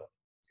a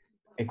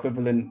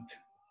equivalent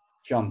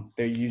jump.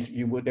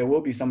 There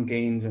will be some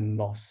gains and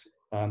loss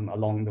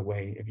along the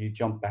way if you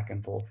jump back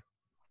and forth.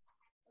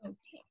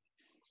 Okay.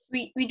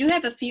 We do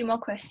have a few more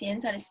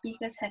questions. Are the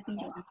speakers happy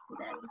to answer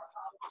them?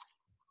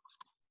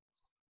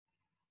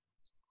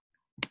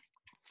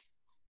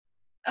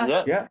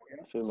 Yeah, Yeah.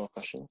 a few more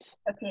questions.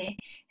 Okay,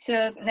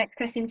 so next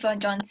question for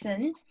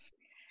Johnson.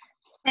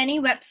 Any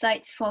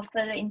websites for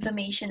further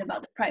information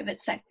about the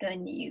private sector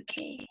in the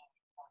UK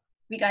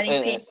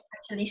regarding paid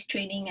specialist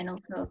training and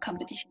also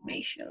competition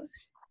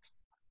ratios?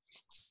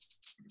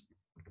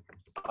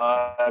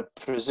 I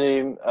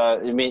presume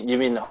you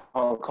mean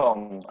Hong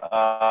Kong.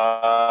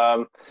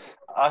 I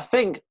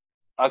think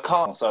I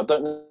can't, so I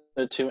don't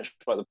know too much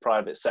about the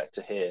private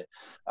sector here.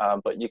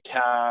 But you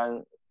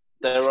can.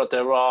 There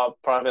are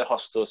private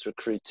hospitals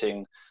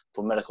recruiting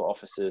for medical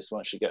officers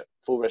once you get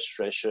full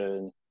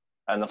registration,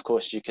 and of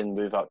course you can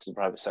move out to the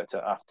private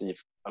sector after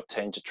you've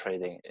obtained your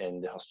training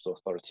in the hospital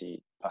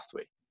authority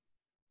pathway.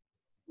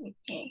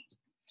 Okay.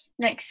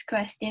 Next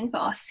question for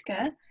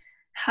Oscar.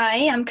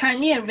 Hi, I'm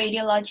currently a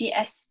radiology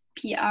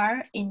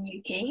SPR in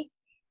UK.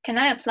 Can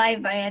I apply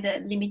via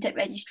the limited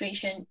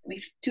registration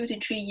with 2 to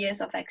 3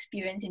 years of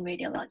experience in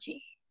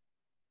radiology?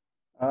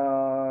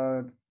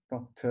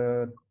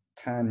 Dr.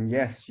 Tan,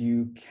 yes,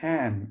 you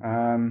can.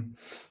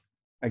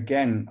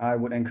 Again, I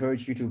would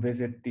encourage you to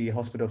visit the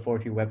Hospital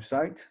Authority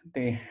website.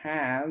 They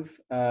have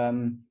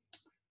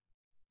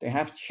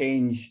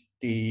changed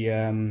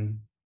the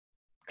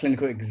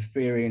clinical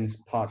experience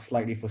part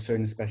slightly for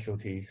certain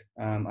specialties.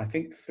 I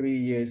think 3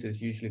 years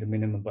is usually the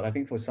minimum, but I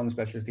think for some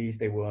specialties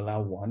they will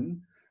allow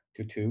 1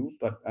 to 2.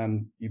 But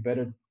you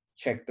better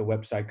check the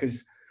website,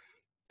 because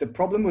the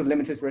problem with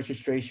limited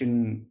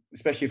registration,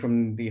 especially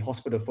from the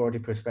hospital authority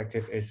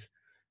perspective, is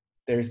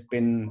there's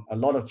been a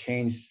lot of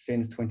change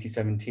since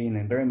 2017,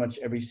 and very much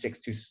every 6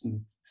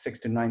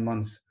 to 9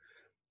 months,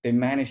 they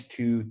managed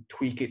to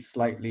tweak it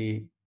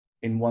slightly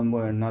in one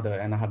way or another.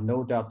 And I have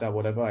no doubt that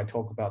whatever I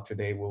talk about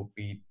today will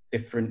be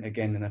different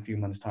again in a few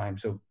months' time.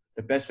 So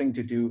the best thing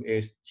to do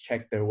is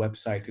check their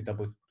website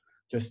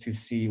just to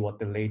see what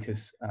the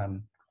latest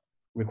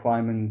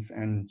requirements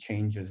and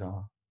changes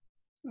are.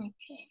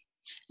 Okay.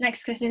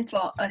 Next question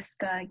for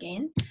Oscar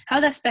again. How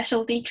does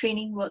specialty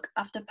training work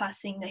after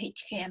passing the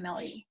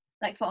HKMLE?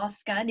 Like for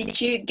Oscar, did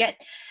you get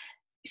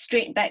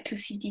straight back to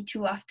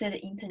CT2 after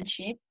the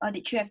internship, or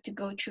did you have to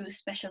go through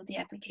specialty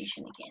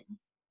application again?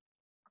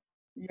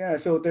 Yeah,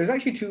 so there's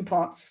actually 2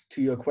 parts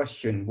to your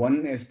question.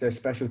 One is the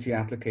specialty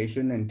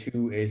application, and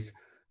 2 is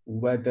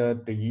whether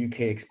the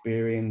UK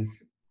experience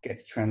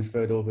gets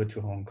transferred over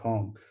to Hong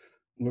Kong.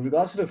 With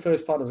regards to the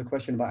first part of the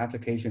question about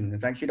application,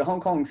 it's actually the Hong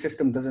Kong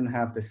system doesn't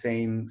have the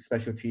same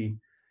specialty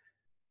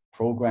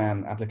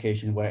program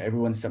application where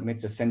everyone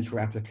submits a central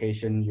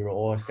application, you're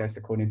all assessed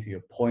according to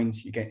your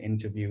points, you get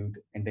interviewed,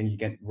 and then you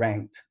get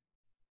ranked,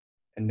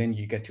 and then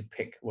you get to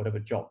pick whatever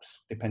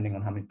jobs depending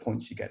on how many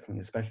points you get from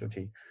your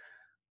specialty.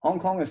 Hong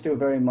Kong is still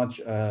very much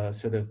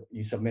sort of,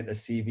 you submit a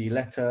CV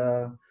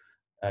letter,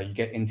 you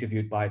get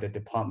interviewed by the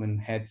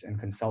department heads and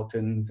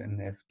consultants, and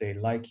if they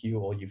like you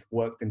or you've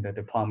worked in the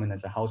department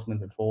as a houseman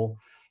before,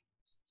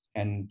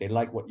 and they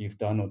like what you've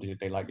done or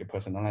they like your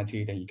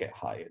personality, then you get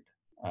hired.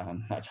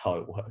 That's how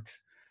it works.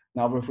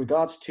 Now, with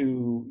regards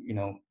to,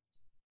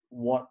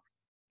 what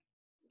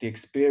the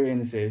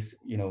experience is,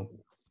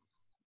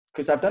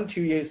 because I've done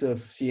 2 years of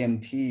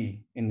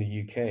CMT in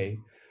the UK,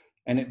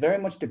 and it very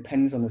much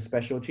depends on the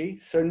specialty.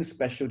 Certain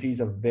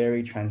specialties are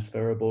very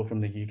transferable from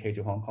the UK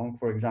to Hong Kong.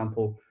 For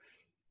example,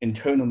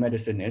 internal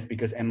medicine is,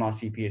 because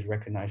MRCP is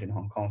recognized in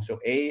Hong Kong. So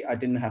I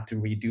didn't have to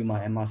redo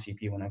my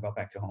MRCP when I got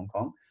back to Hong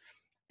Kong.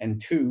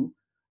 And 2,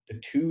 the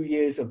 2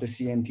 years of the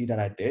CMT that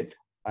I did,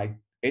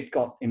 it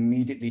got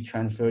immediately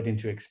transferred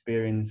into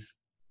experience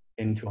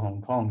into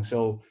Hong Kong.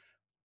 So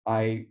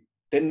I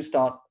didn't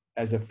start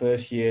as a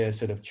first year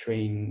sort of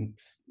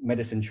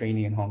medicine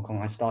trainee in Hong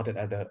Kong. I started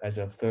as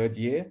a 3rd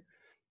year.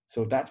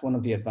 So that's one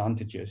of the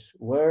advantages.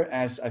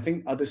 Whereas I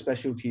think other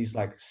specialties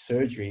like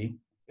surgery,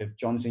 if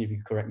Johnson, if you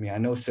could correct me, I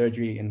know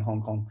surgery in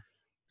Hong Kong,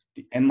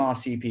 the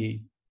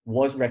MRCP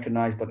was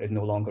recognized, but is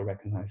no longer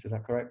recognized. Is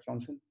that correct,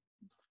 Johnson?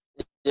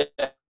 Yeah.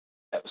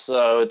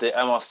 So the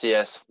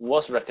MRCS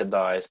was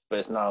recognized, but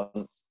it's now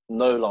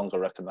no longer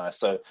recognized.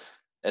 So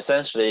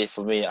essentially,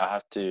 for me, I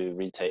have to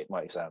retake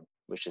my exam,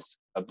 which is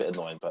a bit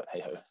annoying, but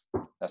hey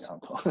ho, that's Hong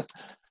Kong.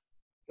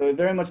 So it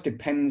very much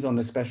depends on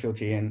the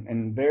specialty,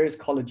 and various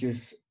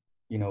colleges,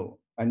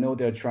 I know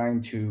they're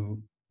trying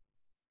to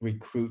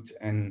recruit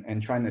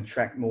and trying to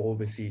attract more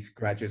overseas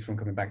graduates from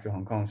coming back to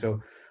Hong Kong. So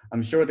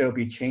I'm sure there'll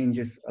be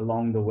changes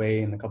along the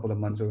way in a couple of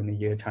months or in a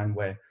year time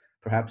where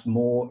perhaps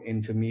more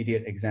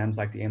intermediate exams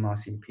like the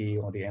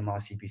MRCP or the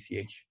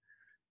MRCPCH,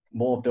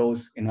 more of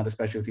those in other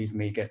specialties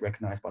may get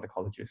recognized by the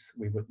colleges.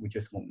 We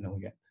just won't know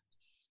yet.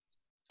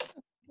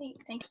 Okay,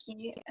 thank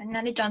you.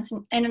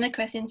 Another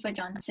question for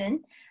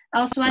Johnson. I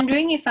was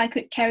wondering if I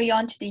could carry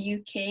on to the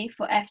UK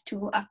for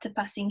F2 after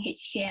passing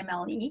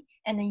HKMLE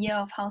and a year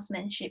of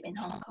housemanship in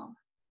Hong Kong.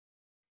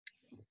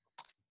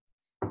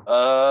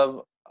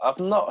 I've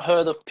not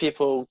heard of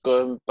people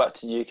going back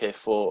to the UK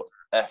for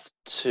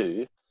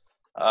F2,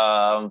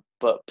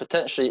 but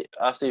potentially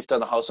after you've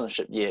done a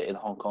housemanship year in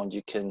Hong Kong,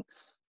 you can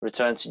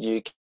return to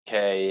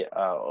UK,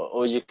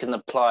 or you can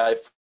apply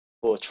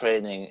for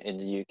training in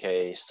the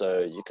UK. So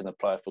you can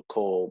apply for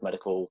core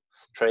medical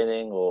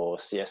training or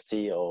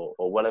CST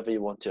or whatever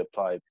you want to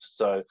apply.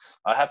 So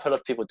I have heard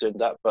of people doing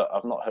that, but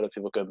I've not heard of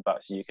people going back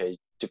to UK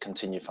to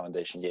continue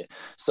foundation year.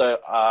 So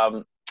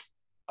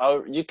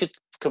you could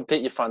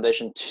complete your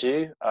foundation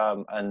 2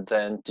 and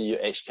then do your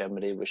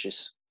HKMLE, which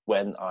is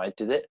when I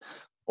did it.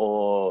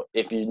 Or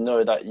if you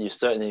know that you're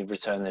certainly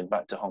returning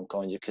back to Hong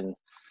Kong, you can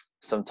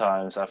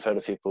sometimes, I've heard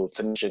of people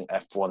finishing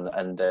F1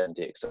 and then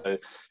the exam. So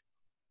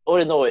all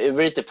in all, it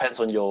really depends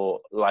on your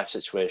life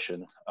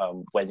situation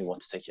when you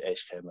want to take your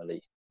HKMLE.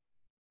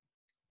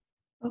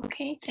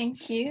 Okay,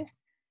 thank you.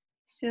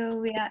 So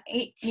we are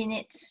 8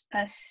 minutes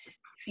past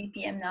 3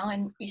 p.m. now,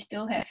 and we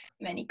still have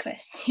many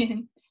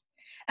questions.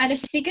 Are the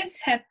speakers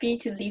happy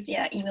to leave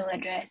their email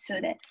address so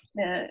that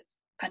the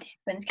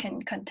participants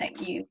can contact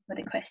you for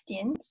the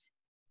questions?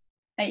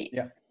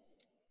 Yeah.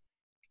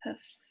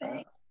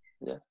 Perfect.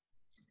 Yeah.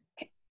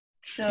 Okay.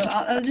 So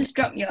I'll just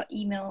drop your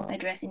email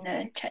address in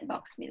the chat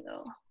box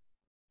below.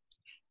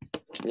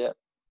 Yeah,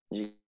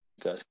 you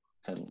guys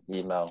can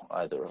email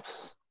either of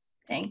us.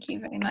 Thank you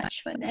very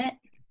much for that.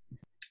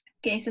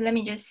 Okay, so let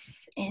me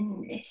just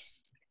end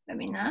this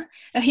webinar.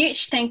 A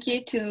huge thank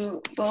you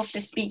to both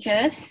the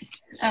speakers,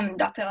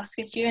 Dr.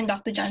 Oscar Chu and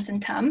Dr. Johnson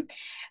Tam,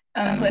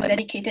 who have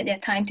dedicated their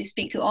time to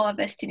speak to all of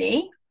us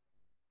today.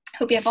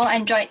 Hope you have all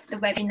enjoyed the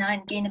webinar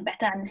and gained a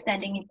better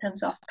understanding in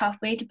terms of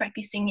pathway to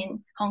practicing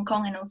in Hong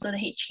Kong and also the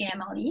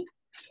HKMLE.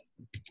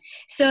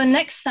 So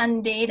next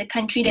Sunday, the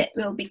country that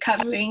we'll be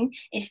covering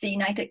is the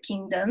United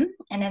Kingdom,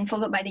 and then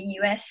followed by the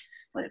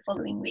US for the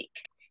following week.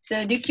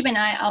 So do keep an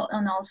eye out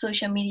on our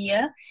social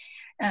media,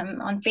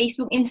 on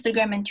Facebook,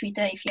 Instagram, and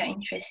Twitter if you're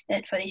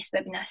interested for this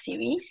webinar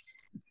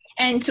series.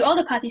 And to all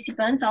the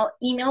participants, I'll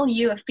email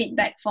you a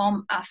feedback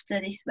form after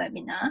this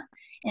webinar.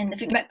 And the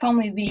feedback form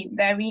will be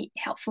very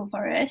helpful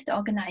for us, the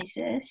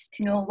organizers,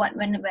 to know what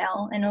went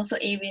well and also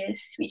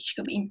areas which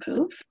could be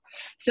improved.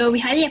 So we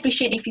highly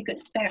appreciate if you could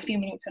spare a few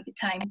minutes of your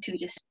time to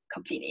just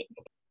complete it.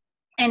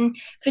 And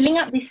filling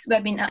up this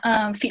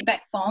webinar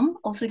feedback form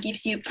also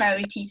gives you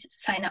priority to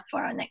sign up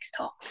for our next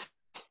talk.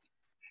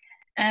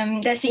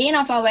 That's the end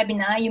of our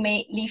webinar. You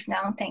may leave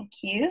now,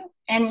 thank you.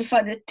 And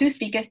for the 2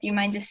 speakers, do you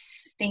mind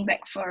just staying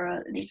back for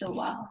a little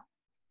while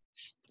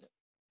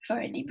for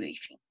a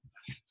debriefing?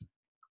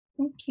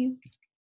 Thank you.